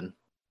 7.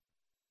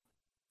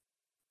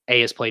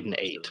 A has played in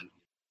 8.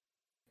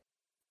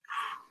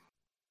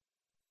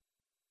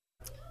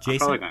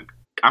 Jason?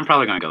 I'm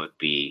probably gonna go with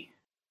B.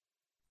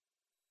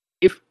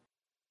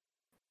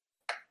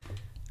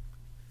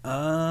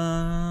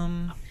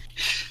 I'm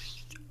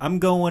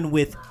going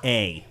with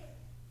A.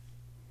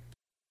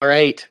 All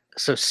right.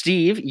 So,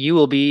 Steve, you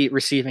will be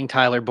receiving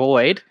Tyler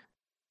Boyd,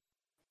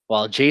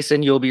 while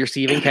Jason, you'll be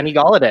receiving Kenny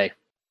Golladay.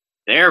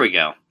 There we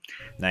go.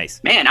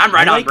 Nice. Man, I'm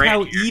right I on like brand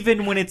how here.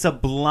 even when it's a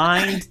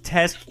blind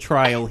test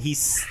trial, he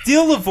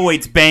still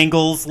avoids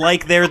Bengals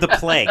like they're the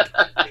plague.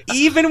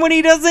 Even when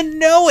he doesn't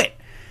know it.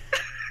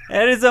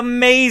 That is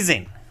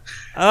amazing.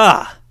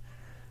 Wow.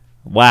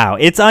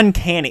 It's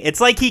uncanny. It's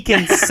like he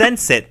can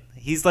sense it.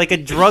 He's like a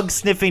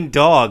drug-sniffing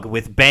dog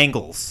with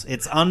Bengals.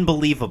 It's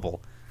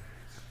unbelievable.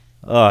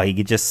 Oh, he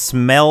could just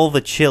smell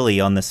the chili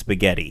on the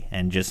spaghetti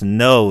and just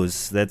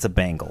knows that's a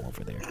Bengal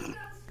over there.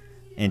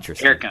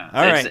 Interesting. Here it comes.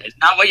 All right. It's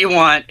not what you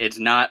want. It's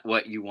not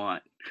what you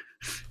want.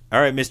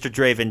 All right, Mr.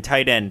 Draven,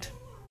 tight end.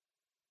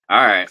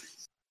 All right.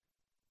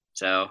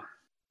 So,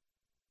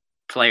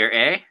 player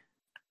A,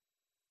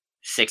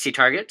 60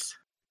 targets,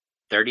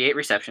 38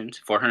 receptions,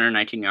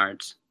 419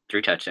 yards,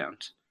 3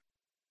 touchdowns.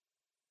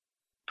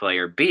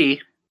 Player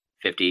B,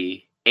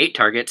 58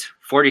 targets,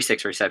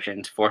 46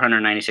 receptions,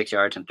 496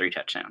 yards, and 3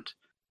 touchdowns.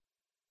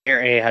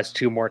 Player A has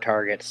 2 more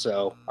targets,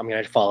 so I'm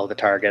going to follow the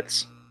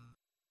targets.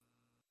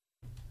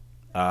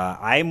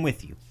 I'm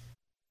with you.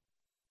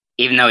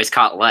 Even though he's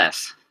caught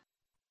less.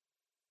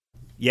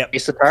 Yep.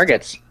 It's the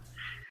targets.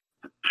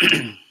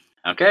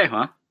 Okay,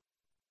 well,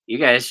 you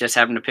guys just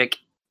happen to pick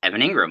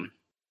Evan Ingram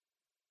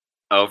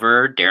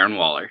over Darren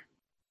Waller.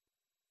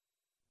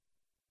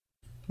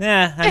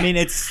 Yeah, I mean,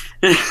 it's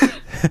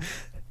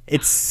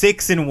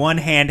 6 in one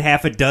hand,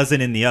 half a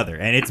dozen in the other,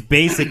 and it's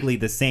basically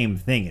the same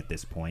thing at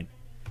this point.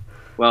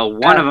 Well,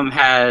 one of them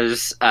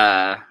has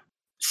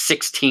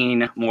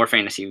 16 more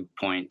fantasy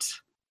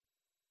points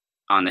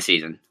on the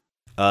season.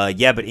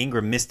 Yeah, but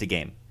Ingram missed a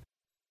game.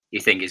 You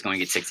think he's going to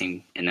get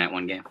 16 in that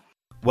one game?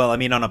 Well, I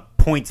mean, on a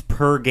points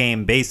per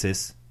game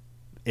basis,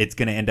 it's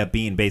going to end up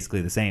being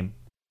basically the same.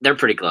 They're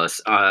pretty close.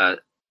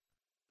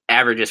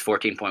 Average is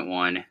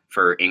 14.1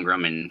 for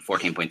Ingram and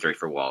 14.3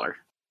 for Waller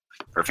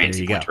for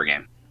fantasy points per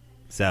game.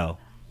 So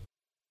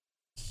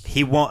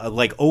he won't,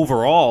 like,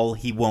 overall,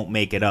 he won't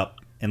make it up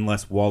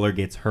unless Waller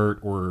gets hurt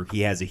or he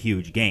has a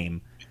huge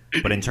game.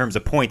 But in terms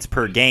of points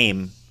per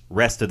game,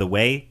 rest of the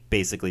way,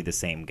 basically the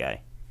same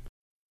guy.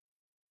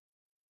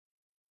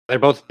 They're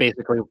both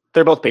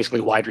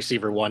basically wide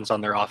receiver 1s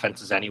on their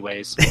offenses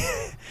anyways.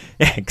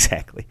 Yeah,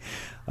 exactly.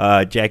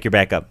 Jack, you're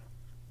back up.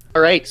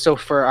 All right, so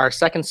for our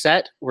second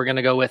set, we're going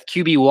to go with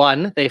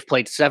QB1. They've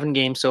played 7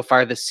 games so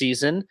far this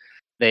season.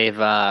 They've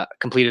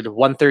completed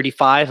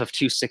 135 of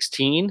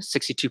 216,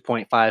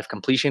 62.5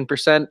 completion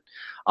percent,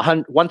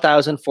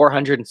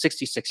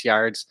 1,466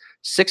 yards,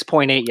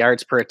 6.8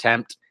 yards per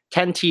attempt,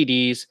 10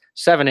 TDs,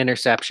 7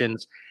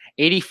 interceptions,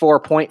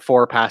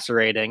 84.4 passer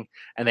rating,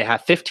 and they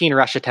have 15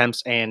 rush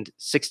attempts and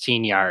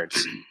 16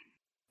 yards.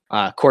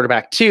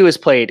 Quarterback 2 has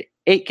played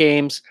 8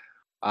 games,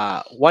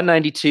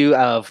 192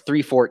 of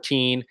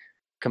 314,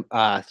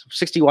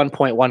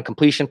 61.1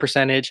 completion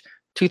percentage,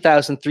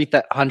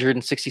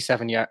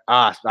 2,367 yards.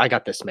 I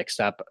got this mixed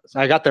up.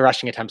 I got the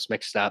rushing attempts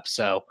mixed up.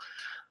 So,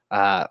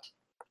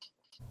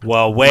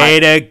 well, way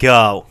to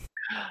go.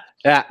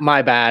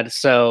 My bad.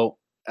 So,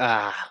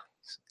 all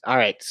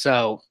right.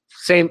 So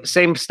same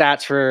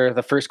stats for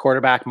the first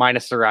quarterback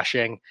minus the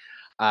rushing.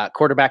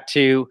 Quarterback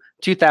 2,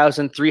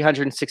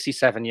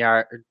 2,367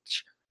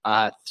 yards,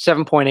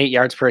 7.8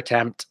 yards per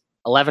attempt,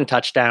 11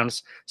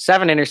 touchdowns,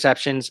 7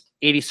 interceptions,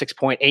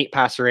 86.8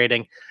 passer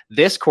rating.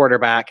 This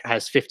quarterback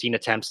has 15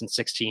 attempts and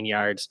 16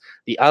 yards.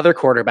 The other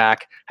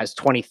quarterback has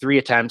 23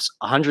 attempts,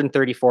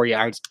 134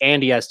 yards,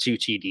 and he has 2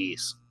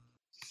 TDs.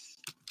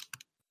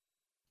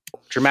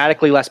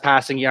 Dramatically less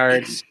passing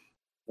yards,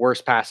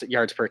 worse pass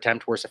yards per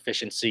attempt, worse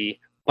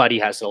efficiency, but he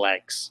has the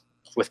legs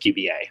with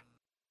QBA.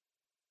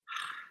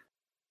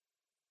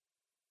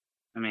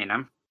 I mean,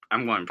 I'm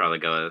going to probably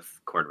go with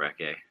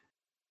quarterback A.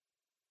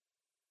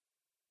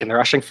 In the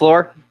rushing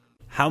floor,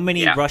 How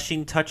many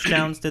rushing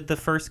touchdowns did the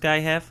first guy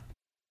have?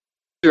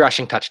 2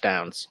 rushing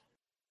touchdowns.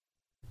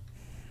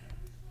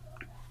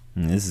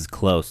 This is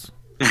close.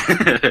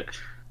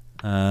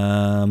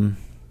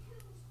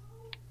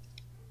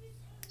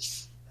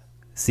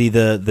 See,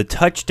 the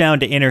touchdown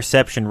to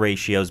interception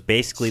ratio is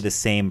basically the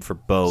same for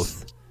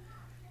both.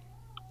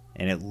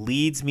 And it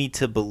leads me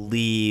to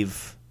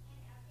believe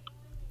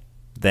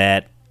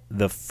that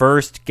the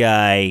first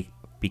guy,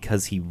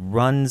 because he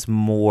runs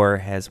more,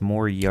 has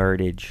more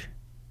yardage.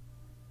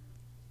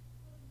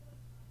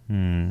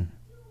 I'm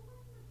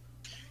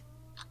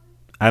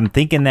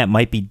thinking that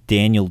might be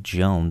Daniel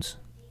Jones.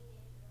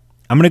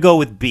 I'm going to go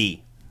with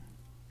B.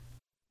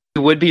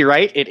 You would be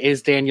right. It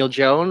is Daniel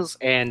Jones,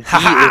 and he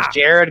is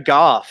Jared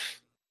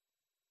Goff.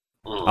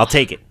 I'll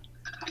take it.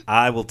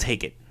 I will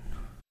take it.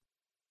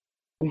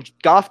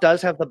 Goff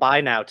does have the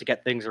bye now to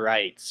get things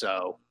right,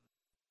 so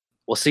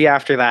we'll see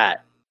after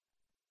that.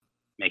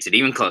 Makes it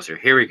even closer.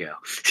 Here we go.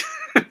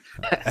 All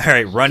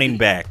right, running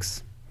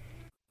backs.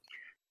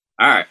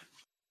 All right.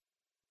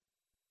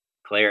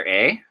 Player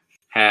A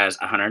has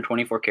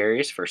 124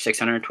 carries for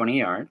 620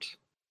 yards,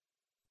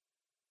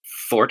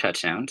 4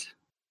 touchdowns.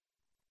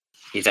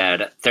 He's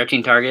had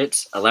 13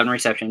 targets, 11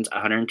 receptions,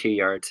 102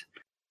 yards,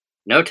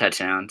 no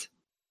touchdowns,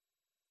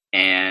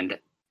 and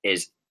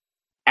his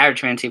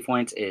average fantasy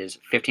points is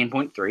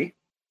 15.3.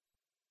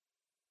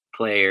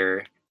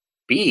 Player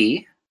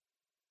B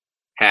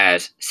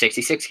has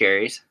 66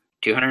 carries,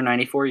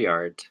 294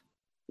 yards,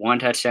 1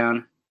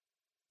 touchdown,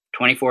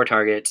 24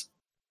 targets,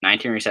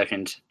 19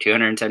 receptions,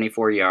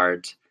 274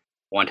 yards,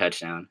 1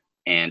 touchdown,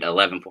 and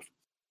 11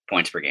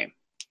 points per game.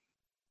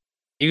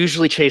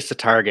 Usually chase the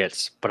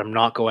targets, but I'm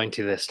not going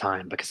to this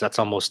time because that's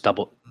almost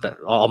double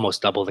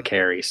the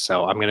carries.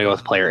 So I'm going to go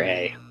with player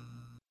A.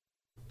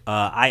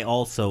 I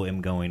also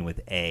am going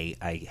with A.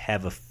 I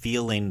have a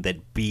feeling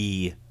that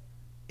B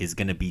is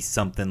going to be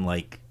something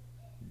like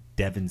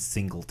Devin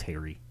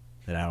Singletary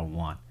that I don't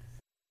want.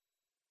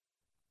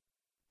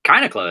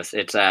 Kind of close.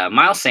 It's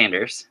Miles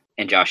Sanders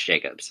and Josh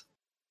Jacobs.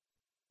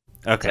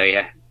 Okay. So,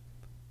 yeah.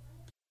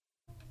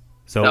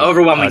 So the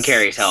overwhelming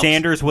carries helps.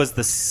 Sanders was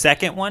the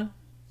second one?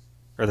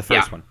 Or the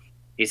first one?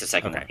 He's the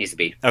second one. He's the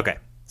B. Okay.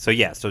 So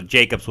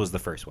Jacobs was the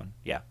first one.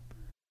 Yeah.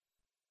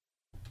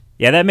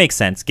 Yeah, that makes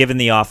sense. Given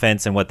the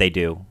offense and what they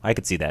do, I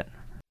could see that.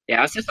 Yeah,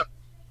 I was just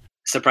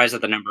surprised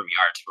at the number of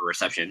yards for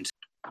receptions.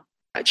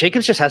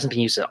 Jacobs just hasn't been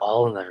used at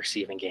all in the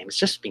receiving game. It's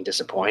just been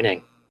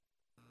disappointing.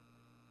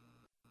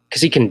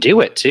 Because he can do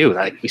it, too.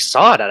 Like we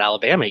saw it at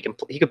Alabama.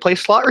 He could play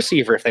slot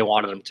receiver if they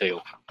wanted him to.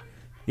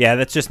 Yeah,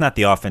 that's just not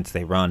the offense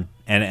they run.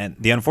 And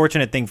the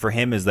unfortunate thing for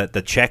him is that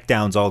the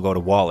checkdowns all go to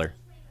Waller,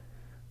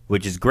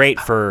 which is great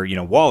for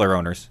Waller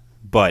owners,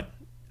 but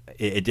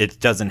it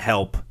doesn't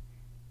help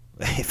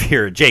if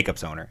you're a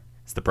Jacobs owner.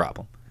 It's the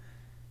problem.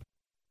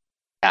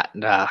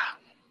 Yeah,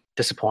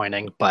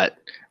 disappointing, but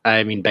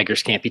I mean,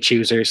 beggars can't be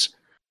choosers.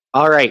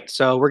 All right,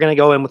 so we're going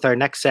to go in with our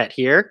next set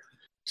here.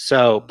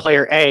 So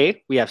player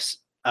A, we have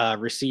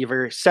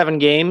receiver, 7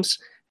 games,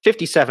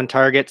 57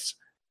 targets,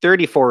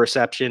 34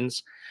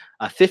 receptions,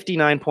 a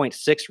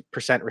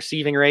 59.6%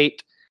 receiving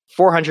rate,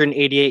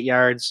 488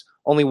 yards,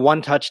 only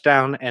 1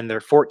 touchdown, and they're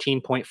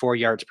 14.4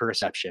 yards per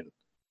reception.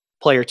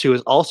 Player 2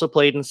 has also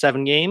played in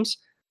 7 games.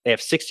 They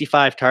have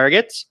 65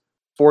 targets,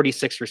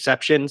 46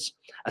 receptions,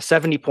 a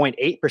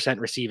 70.8%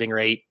 receiving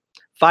rate,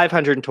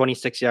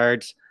 526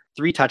 yards,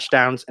 3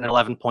 touchdowns, and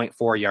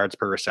 11.4 yards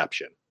per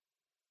reception.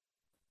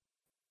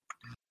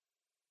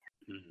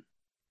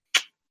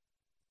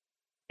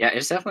 Yeah,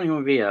 it's definitely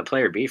going to be a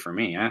player B for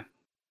me.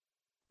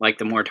 like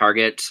the more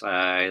targets.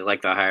 I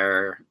like the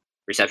higher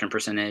reception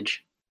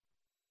percentage.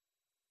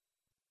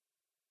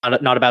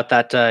 Not about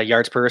that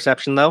yards per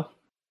reception, though.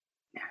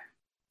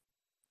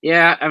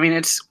 Yeah, I mean,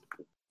 it's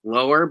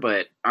lower,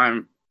 but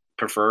I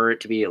prefer it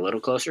to be a little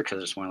closer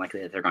because it's more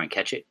likely that they're going to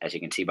catch it, as you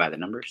can see by the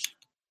numbers.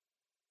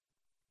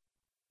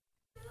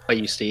 How about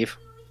you, Steve?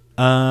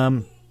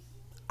 I'm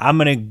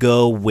gonna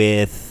go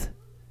with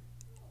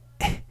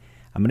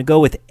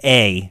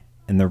A,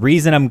 and the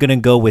reason I'm gonna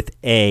go with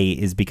A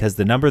is because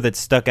the number that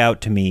stuck out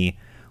to me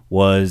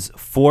was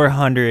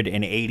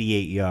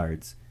 488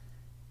 yards.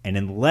 And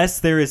unless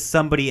there is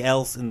somebody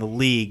else in the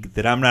league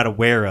that I'm not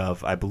aware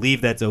of, I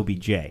believe that's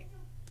OBJ. It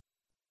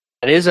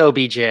is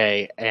OBJ,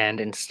 and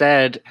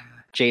instead,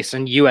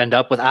 Jason, you end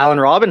up with Allen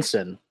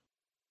Robinson,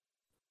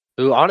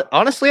 who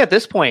honestly, at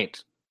this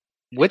point,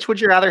 which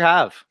would you rather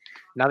have?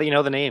 Now that you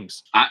know the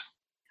names,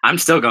 I'm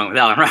still going with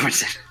Allen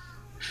Robinson.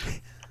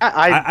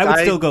 I would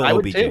still go I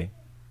would OBJ. too.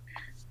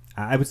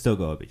 I would still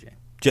go OBJ.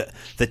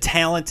 The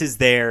talent is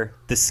there.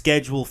 The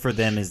schedule for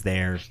them is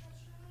there.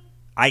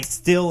 I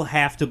still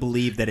have to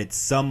believe that at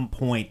some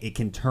point it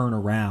can turn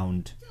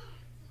around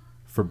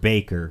for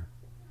Baker.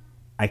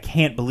 I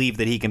can't believe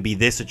that he can be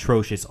this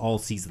atrocious all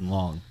season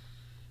long.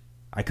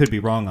 I could be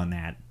wrong on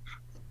that.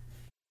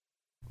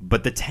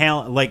 But the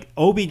talent, like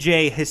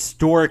OBJ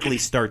historically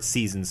starts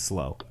seasons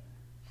slow.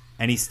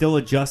 And he's still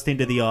adjusting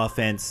to the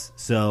offense.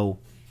 So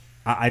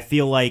I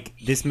feel like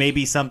this may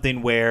be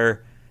something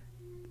where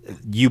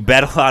you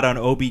bet a lot on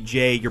OBJ,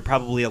 you're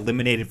probably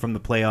eliminated from the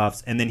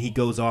playoffs, and then he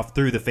goes off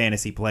through the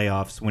fantasy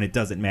playoffs when it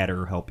doesn't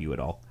matter or help you at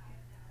all.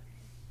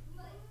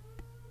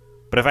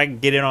 But if I can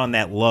get in on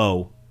that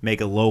low, make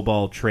a low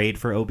ball trade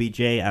for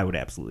OBJ, I would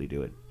absolutely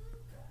do it.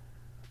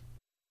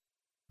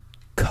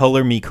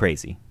 Color me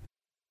crazy.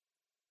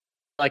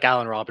 I like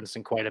Allen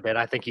Robinson quite a bit.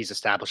 I think he's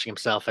establishing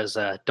himself as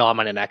a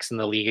dominant X in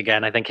the league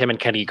again. I think him and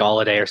Kenny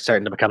Golladay are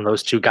starting to become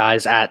those two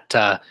guys at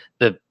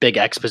the big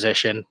X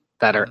position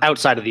that are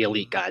outside of the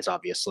elite guys,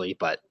 obviously.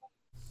 But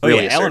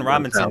really Allen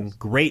Robinson,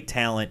 great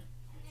talent.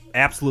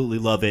 Absolutely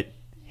love it.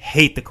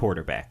 Hate the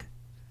quarterback.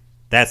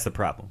 That's the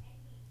problem.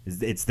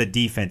 It's the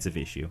defensive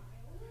issue.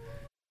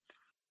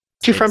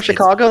 You from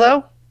Chicago,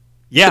 though?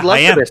 Yeah, I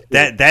am.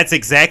 That's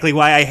exactly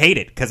why I hate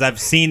it, because I've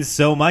seen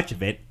so much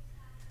of it.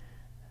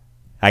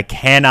 I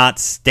cannot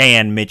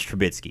stand Mitch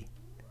Trubisky.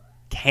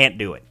 Can't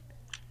do it.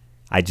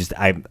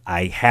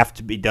 I have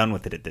to be done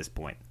with it at this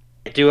point.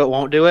 Do it,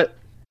 won't do it?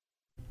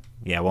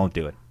 Yeah, I won't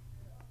do it.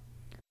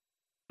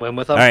 Win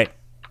with them? All right.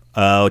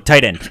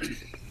 Tight end.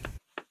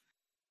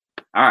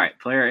 All right.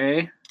 Player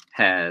A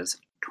has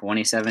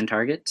 27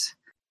 targets,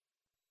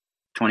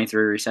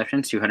 23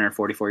 receptions,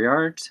 244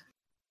 yards,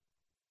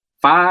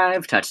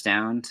 5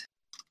 touchdowns,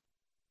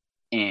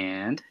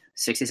 and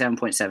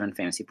 67.7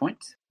 fantasy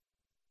points.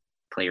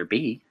 Player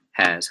B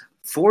has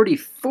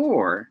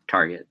 44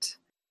 targets,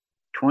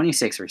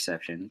 26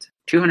 receptions,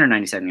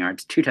 297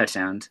 yards, 2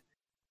 touchdowns,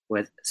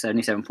 with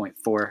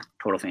 77.4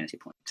 total fantasy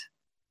points.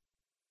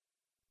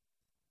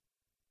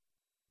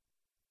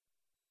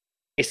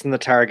 Based on the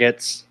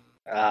targets,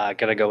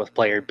 gonna go with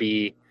player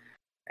B,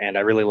 and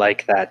I really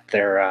like that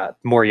there are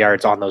more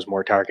yards on those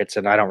more targets,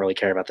 and I don't really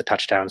care about the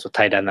touchdowns with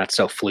tight end. That's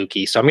so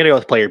fluky. So I'm gonna go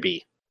with player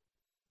B.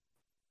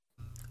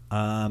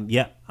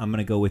 Yeah, I'm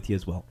gonna go with you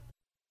as well.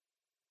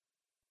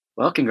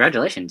 Well,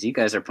 congratulations. You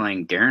guys are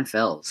playing Darren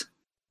Fells.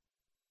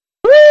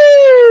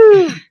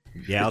 Woo!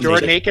 Yeah,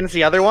 Jordan Aiken's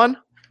the other one?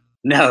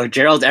 No,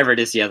 Gerald Everett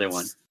is the other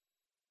one.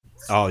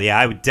 Oh, yeah,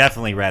 I would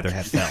definitely rather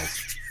have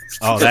Fells.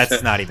 Oh,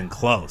 that's not even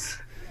close.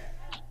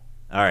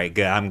 All right,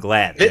 good. I'm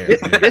glad.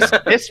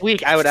 This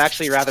week, I would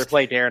actually rather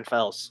play Darren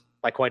Fells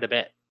by quite a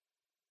bit.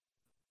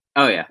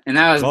 Oh, yeah. And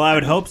that was. Well, I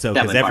would hope so,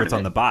 because definitely part Everett's of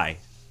on it. the bye.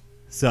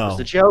 So,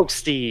 It's a joke,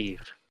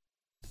 Steve.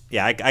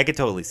 yeah, I could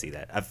totally see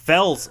that.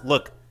 Fells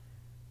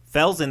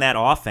in that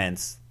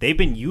offense, they've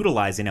been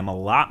utilizing him a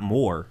lot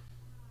more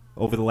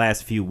over the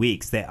last few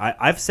weeks.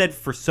 I've said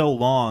for so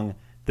long,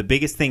 the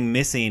biggest thing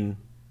missing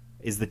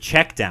is the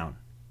check down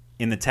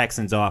in the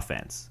Texans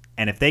offense.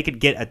 And if they could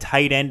get a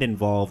tight end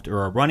involved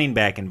or a running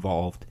back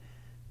involved,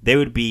 they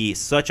would be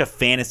such a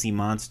fantasy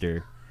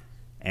monster.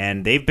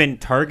 And they've been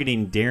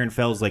targeting Darren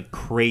Fells like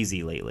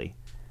crazy lately.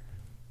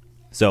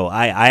 So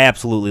I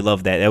absolutely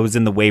love that. That was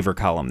in the waiver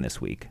column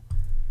this week.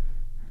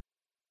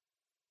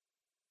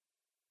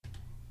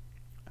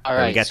 All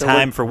right. We got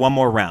time for one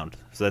more round,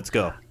 so let's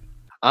go.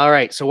 All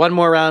right, so one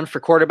more round for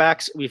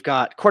quarterbacks. We've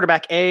got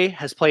quarterback A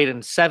has played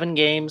in 7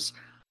 games,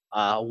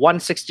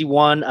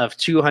 161 of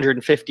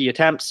 250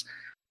 attempts,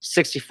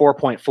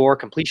 64.4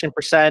 completion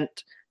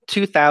percent,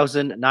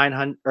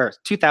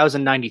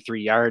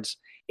 2,093 yards,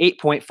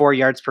 8.4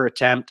 yards per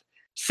attempt,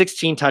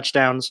 16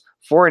 touchdowns,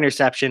 4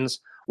 interceptions,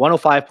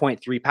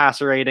 105.3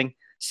 passer rating,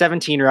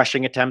 17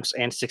 rushing attempts,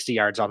 and 60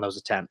 yards on those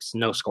attempts.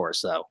 No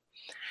scores, though.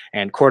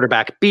 And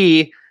quarterback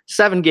B,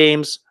 7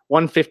 games,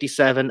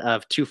 157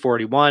 of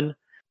 241.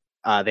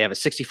 They have a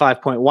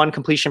 65.1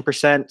 completion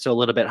percent, so a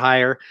little bit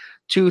higher.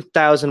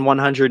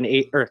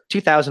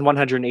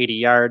 2,180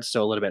 yards,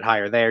 so a little bit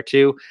higher there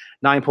too.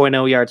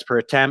 9.0 yards per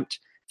attempt,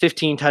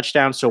 15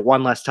 touchdowns, so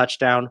one less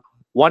touchdown,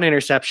 one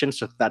interception,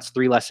 so that's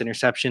 3 less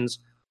interceptions,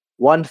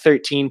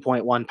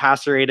 113.1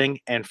 passer rating,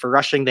 and for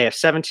rushing, they have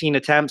 17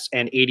 attempts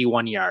and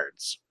 81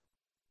 yards.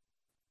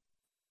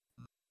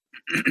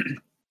 I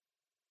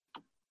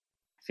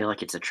feel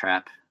like it's a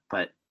trap,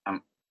 but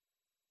I'm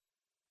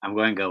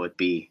going to go with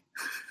B.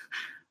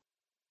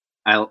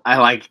 I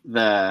like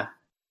the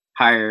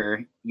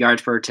higher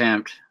yards per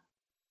attempt.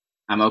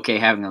 I'm okay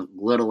having a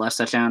little less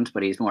touchdowns,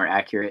 but he's more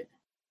accurate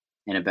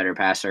and a better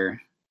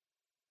passer.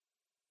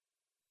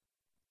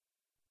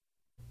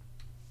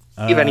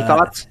 You have any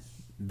thoughts?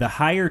 The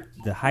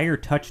higher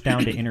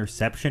touchdown to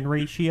interception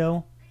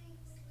ratio.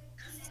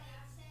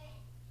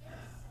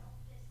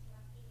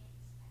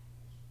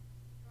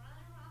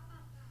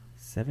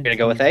 Gonna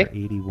go with A?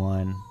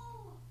 81.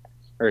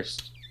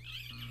 First.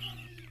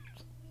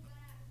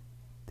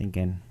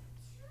 Thinking.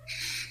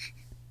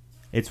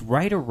 It's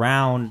right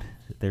around.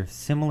 They're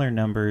similar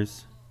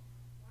numbers.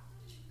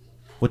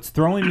 What's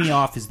throwing me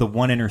off is the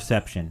one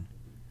interception.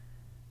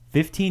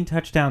 15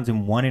 touchdowns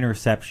and one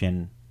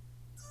interception.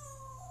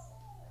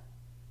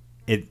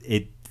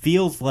 It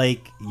feels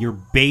like you're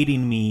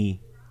baiting me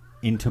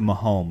into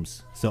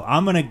Mahomes. So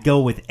I'm going to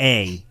go with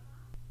A.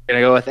 Gonna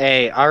go with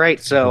A. All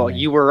right, so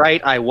you were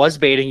right. I was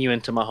baiting you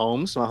into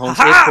Mahomes. Mahomes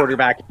is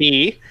quarterback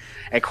B,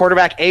 and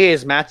quarterback A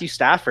is Matthew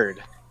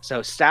Stafford.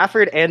 So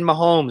Stafford and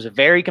Mahomes,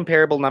 very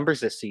comparable numbers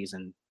this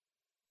season.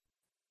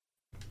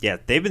 Yeah,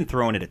 they've been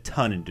throwing it a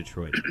ton in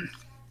Detroit.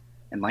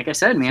 And like I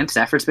said, man,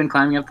 Stafford's been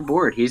climbing up the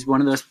board. He's one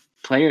of those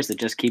players that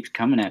just keeps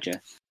coming at you.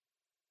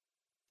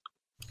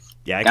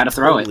 Yeah, I Gotta can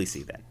throw totally it.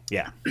 see that.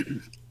 Yeah,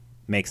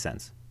 makes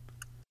sense.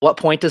 What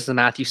point does the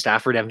Matthew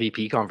Stafford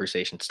MVP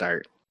conversation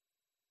start?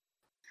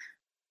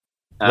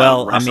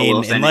 Well, I Russell mean,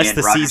 Wilson unless and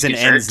the Rodgers season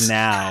get ends shirts.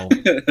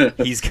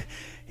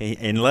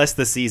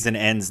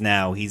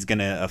 now, he's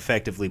gonna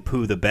effectively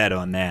poo the bed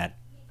on that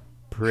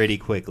pretty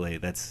quickly.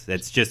 That's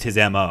just his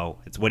MO.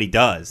 It's what he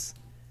does.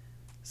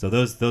 So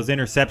those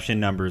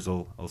interception numbers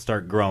will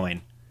start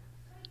growing.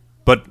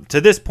 But to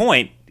this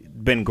point,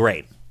 been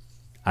great.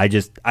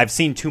 I've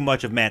seen too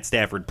much of Matt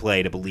Stafford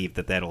play to believe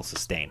that that'll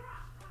sustain.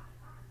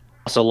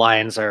 Also,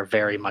 Lions are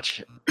very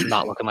much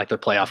not looking like they're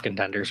playoff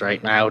contenders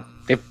right now.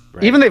 They've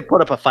put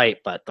up a fight,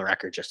 but the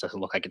record just doesn't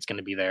look like it's going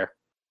to be there.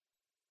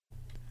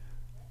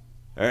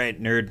 All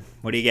right, nerd,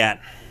 what do you got?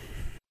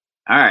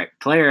 All right,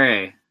 player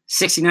A,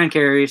 69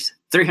 carries,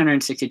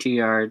 362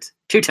 yards,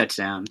 2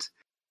 touchdowns.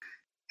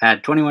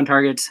 Had 21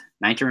 targets,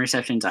 19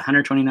 receptions,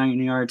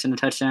 129 yards and a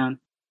touchdown,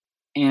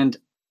 and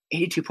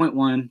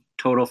 82.1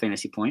 total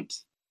fantasy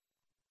points.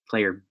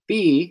 Player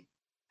B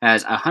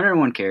has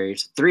 101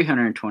 carries,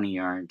 320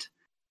 yards,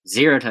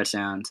 0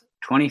 touchdowns,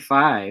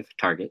 25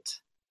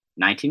 targets,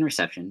 19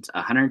 receptions,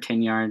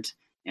 110 yards,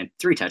 and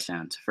 3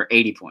 touchdowns for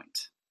 80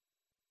 points.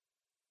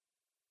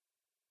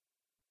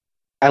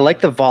 I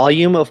like the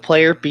volume of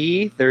player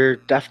B. They're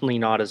definitely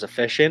not as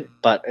efficient,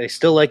 but I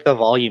still like the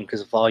volume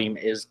because volume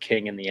is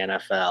king in the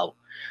NFL.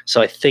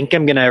 So I think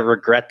I'm going to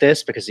regret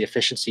this because the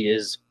efficiency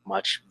is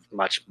much,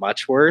 much,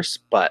 much worse.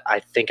 But I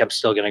think I'm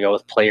still going to go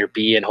with player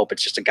B and hope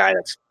it's just a guy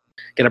that's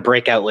going to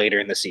break out later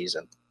in the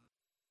season.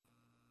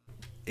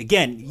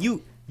 Again,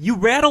 you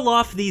rattle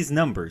off these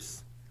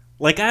numbers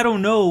like I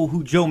don't know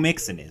who Joe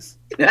Mixon is.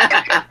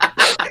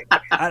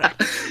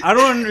 I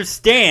don't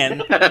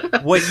understand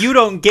what you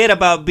don't get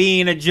about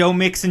being a Joe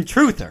Mixon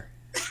truther.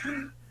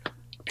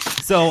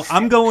 So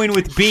I'm going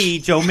with B,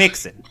 Joe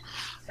Mixon.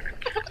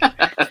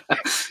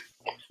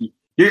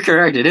 You're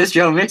correct. It is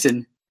Joe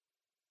Mixon.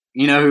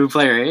 You know who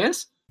player A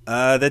is?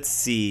 Let's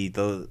see.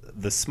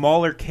 The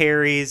smaller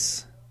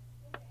carries,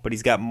 but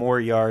he's got more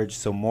yards,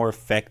 so more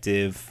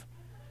effective.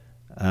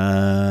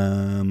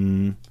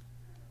 Let's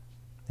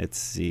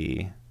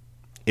see.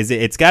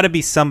 It's got to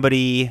be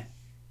somebody.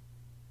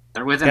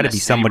 They're It's within got to the be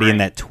same somebody in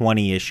range. that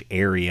 20-ish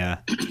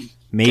area.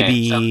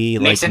 Maybe so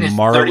like Mixon is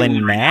Marlon 31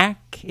 right now.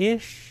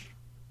 Mack-ish?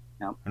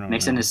 No, I don't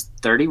Mixon know. is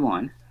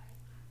 31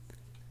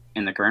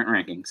 in the current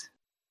rankings,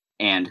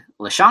 and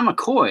LaShawn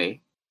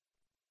McCoy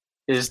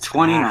is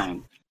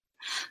 29.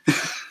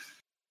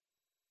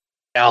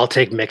 I'll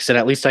take Mixon.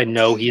 At least I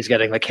know he's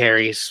getting the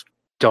carries.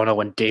 Don't know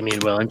when Damian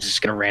Williams is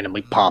just going to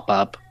randomly pop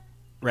up,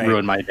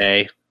 ruin my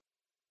day.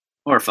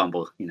 Or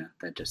fumble. You know,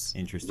 that just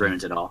Interesting.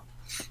 ruins it all.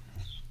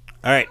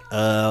 All right,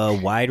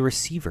 wide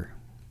receiver.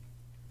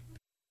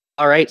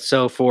 All right,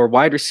 so for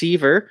wide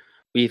receiver,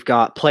 we've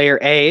got player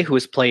A, who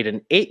has played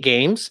in 8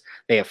 games.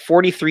 They have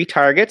 43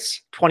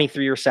 targets,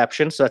 23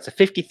 receptions, so that's a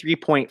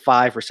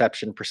 53.5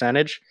 reception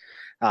percentage,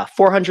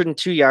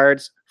 402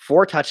 yards,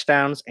 4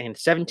 touchdowns, and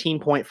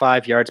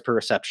 17.5 yards per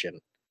reception.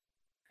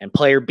 And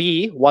player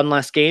B, 1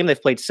 less game.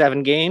 They've played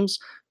 7 games,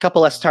 a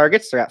couple less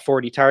targets. They're at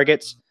 40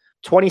 targets,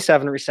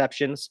 27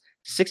 receptions,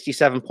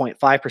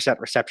 67.5%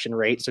 reception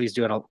rate, so he's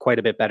doing quite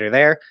a bit better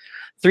there.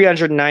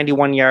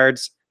 391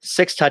 yards,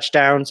 6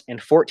 touchdowns, and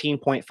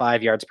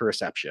 14.5 yards per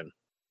reception.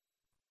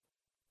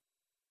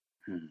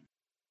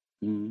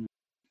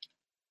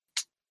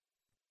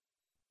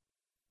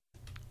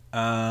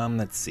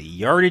 Let's see.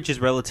 Yardage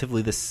is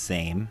relatively the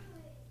same.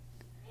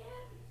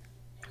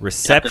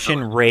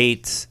 Reception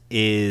rate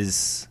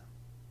is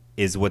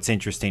what's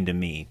interesting to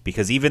me,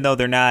 because even though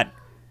they're not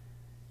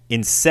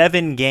in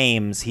 7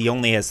 games, he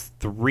only has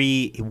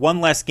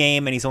 1 less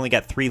game, and he's only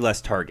got 3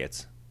 less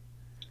targets.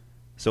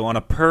 So on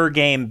a per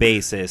game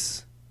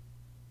basis,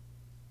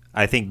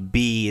 I think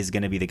B is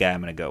going to be the guy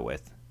I'm going to go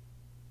with.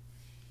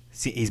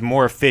 See, he's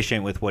more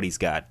efficient with what he's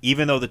got.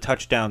 Even though the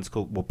touchdowns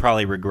will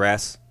probably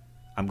regress,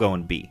 I'm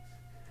going B.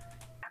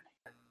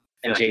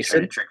 And Jason,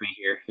 Jason? to trick me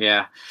here.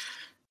 Yeah.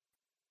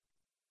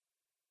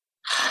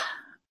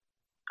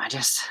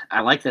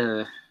 I like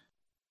the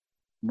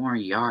more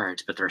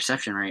yards, but the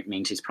reception rate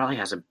means he probably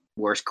has a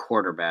worse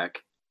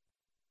quarterback.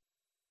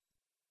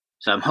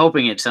 So I'm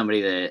hoping it's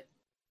somebody that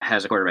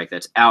has a quarterback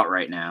that's out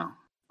right now,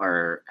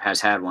 or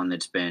has had one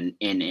that's been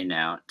in and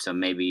out. So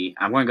maybe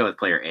I'm going to go with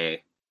player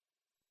A.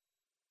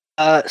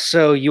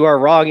 So you are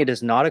wrong. It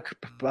is not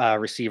a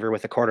receiver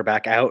with a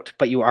quarterback out,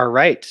 but you are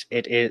right.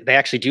 They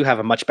actually do have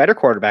a much better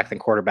quarterback than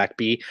quarterback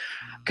B,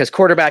 because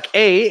quarterback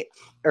A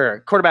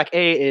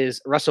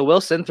is Russell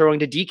Wilson throwing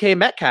to DK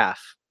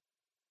Metcalf,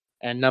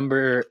 and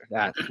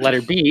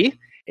letter B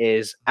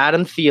is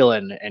Adam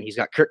Thielen, and he's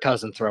got Kirk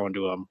Cousins throwing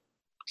to him.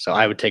 So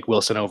I would take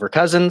Wilson over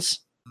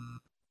Cousins.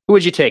 Who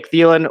would you take,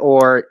 Thielen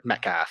or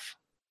Metcalf?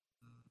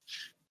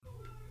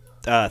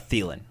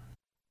 Thielen.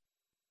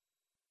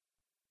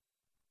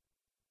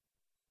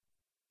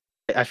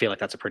 I feel like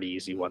that's a pretty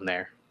easy one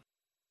there.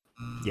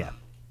 Yeah.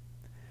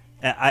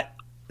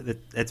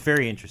 That's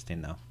very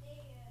interesting, though.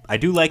 I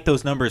do like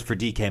those numbers for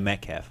DK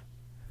Metcalf.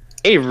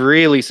 It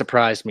really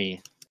surprised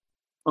me.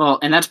 Well,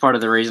 and that's part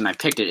of the reason I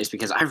picked it, is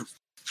because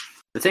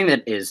the thing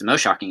that is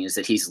most shocking is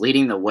that he's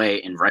leading the way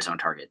in red zone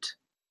targets.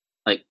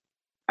 Like,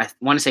 I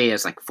want to say he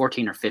has like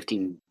 14 or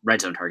 15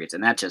 red zone targets,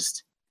 and that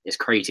just is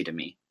crazy to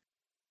me.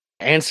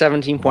 And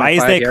 17.5 Why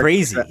is that yards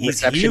crazy? He's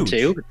reception huge.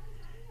 too.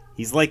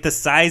 He's like the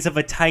size of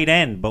a tight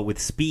end, but with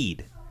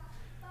speed.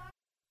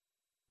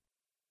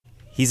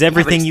 He's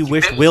everything you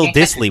wish Will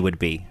Dissly would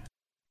be.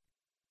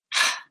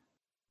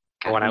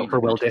 Going out for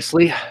Will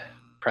Dissly.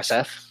 Press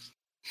F.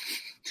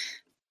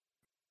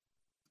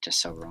 Just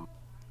so wrong.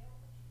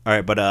 All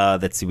right, but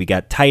let's see. We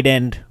got tight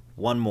end.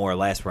 One more,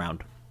 last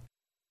round.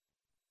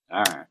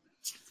 All right.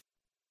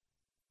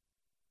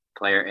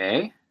 Player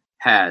A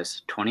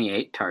has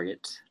 28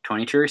 targets,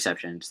 22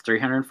 receptions,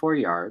 304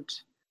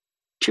 yards,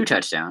 2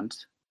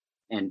 touchdowns,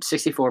 and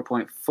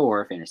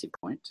 64.4 fantasy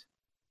points.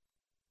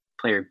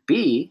 Player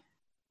B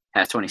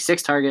has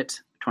 26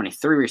 targets,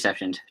 23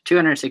 receptions,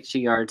 262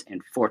 yards,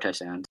 and 4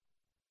 touchdowns,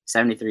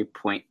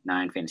 73.9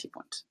 fantasy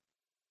points.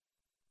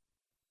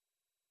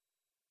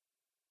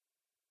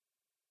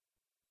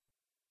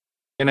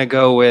 I'm gonna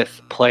go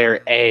with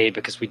player A,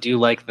 because we do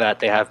like that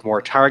they have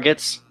more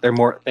targets.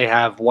 They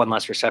have 1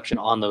 less reception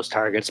on those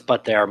targets,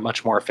 but they are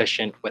much more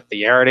efficient with the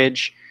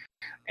yardage.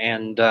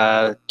 And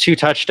 2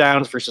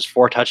 touchdowns versus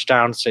 4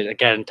 touchdowns. So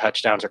again,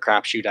 touchdowns are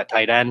crapshoot at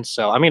tight end.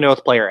 So I'm gonna go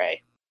with player A.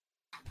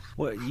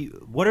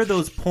 What are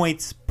those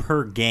points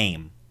per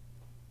game?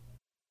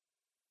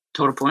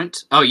 Total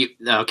points?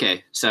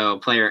 Okay. So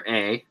player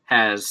A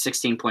has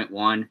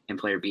 16.1 and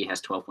player B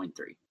has 12.3.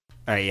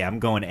 All right, yeah, I'm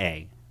going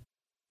A.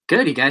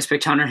 Good, you guys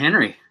picked Hunter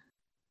Henry.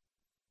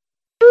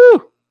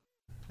 Woo!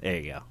 There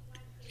you go.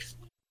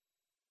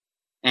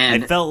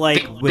 And I felt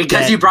like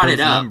because you brought it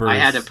those up, numbers, I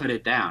had to put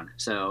it down.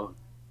 So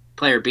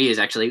player B is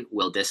actually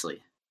Will Dissly.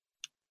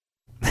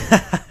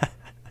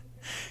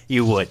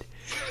 You would.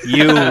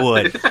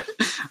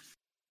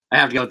 I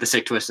have to go with the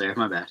sick twist there.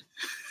 My bad.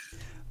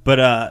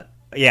 But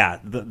yeah,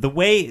 the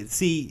way,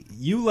 see,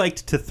 you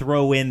liked to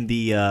throw in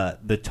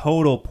the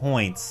total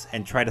points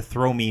and try to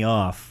throw me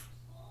off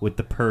with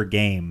the per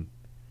game,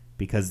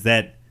 because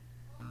that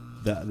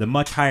the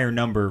much higher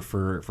number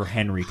for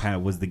Henry kind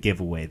of was the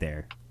giveaway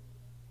there.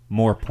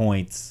 More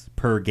points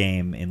per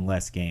game in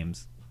less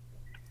games.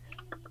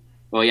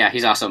 Well, yeah,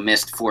 he's also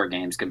missed 4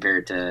 games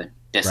compared to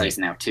Dissly's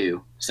now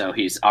 2, so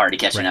he's already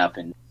catching up.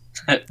 And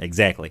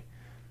exactly.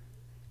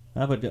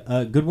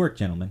 But good work,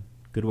 gentlemen.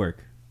 Good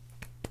work.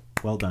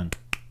 Well done.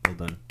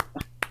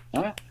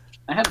 I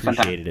had a fun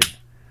time.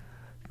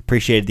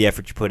 Appreciated the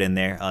effort you put in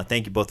there.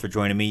 Thank you both for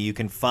joining me. You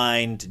can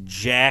find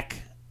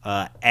Jack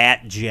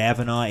at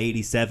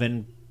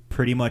Javanaugh87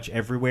 pretty much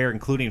everywhere,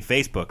 including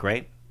Facebook,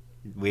 right?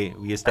 We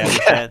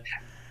established that.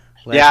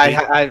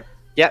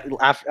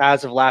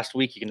 As of last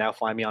week, you can now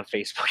find me on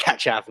Facebook at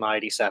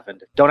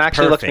Javanaugh87. Don't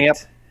actually look me up,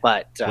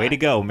 but way to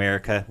go,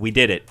 America! We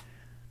did it.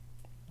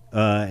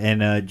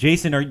 And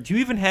Jason, do you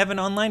even have an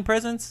online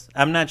presence?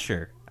 I'm not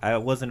sure. I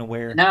wasn't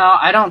aware. No,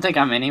 I don't think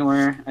I'm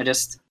anywhere. I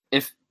guess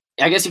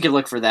you could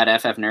look for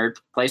that FF Nerd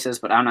places,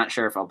 but I'm not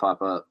sure if I'll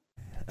pop up.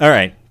 All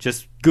right,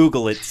 just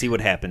Google it, see what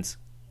happens.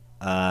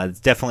 It's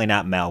definitely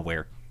not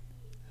malware.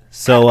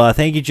 So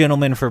thank you,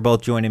 gentlemen, for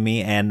both joining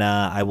me, and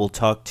I will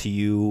talk to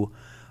you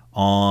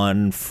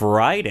on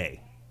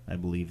Friday, I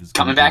believe. Is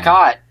coming back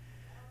hot.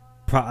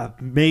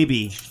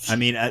 Maybe. I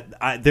mean,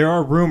 there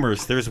are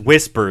rumors, there's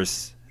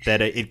whispers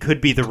that it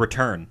could be the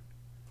return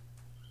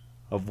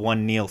of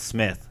one Neil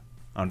Smith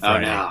on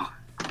Friday. Oh,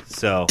 no.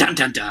 So, dun,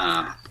 dun,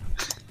 dun.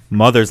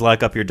 Mothers,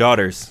 lock up your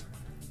daughters.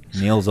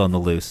 Neil's on the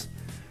loose.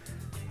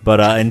 But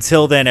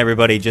until then,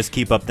 everybody, just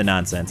keep up the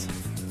nonsense.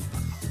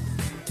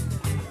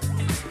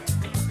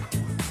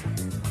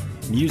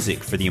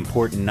 Music for the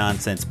Important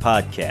Nonsense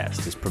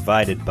podcast is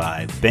provided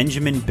by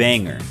Benjamin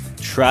Banger,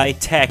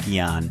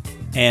 Tritachyon,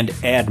 and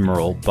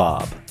Admiral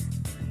Bob.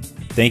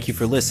 Thank you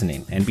for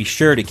listening, and be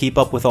sure to keep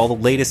up with all the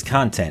latest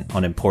content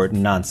on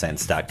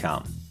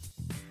ImportantNonsense.com.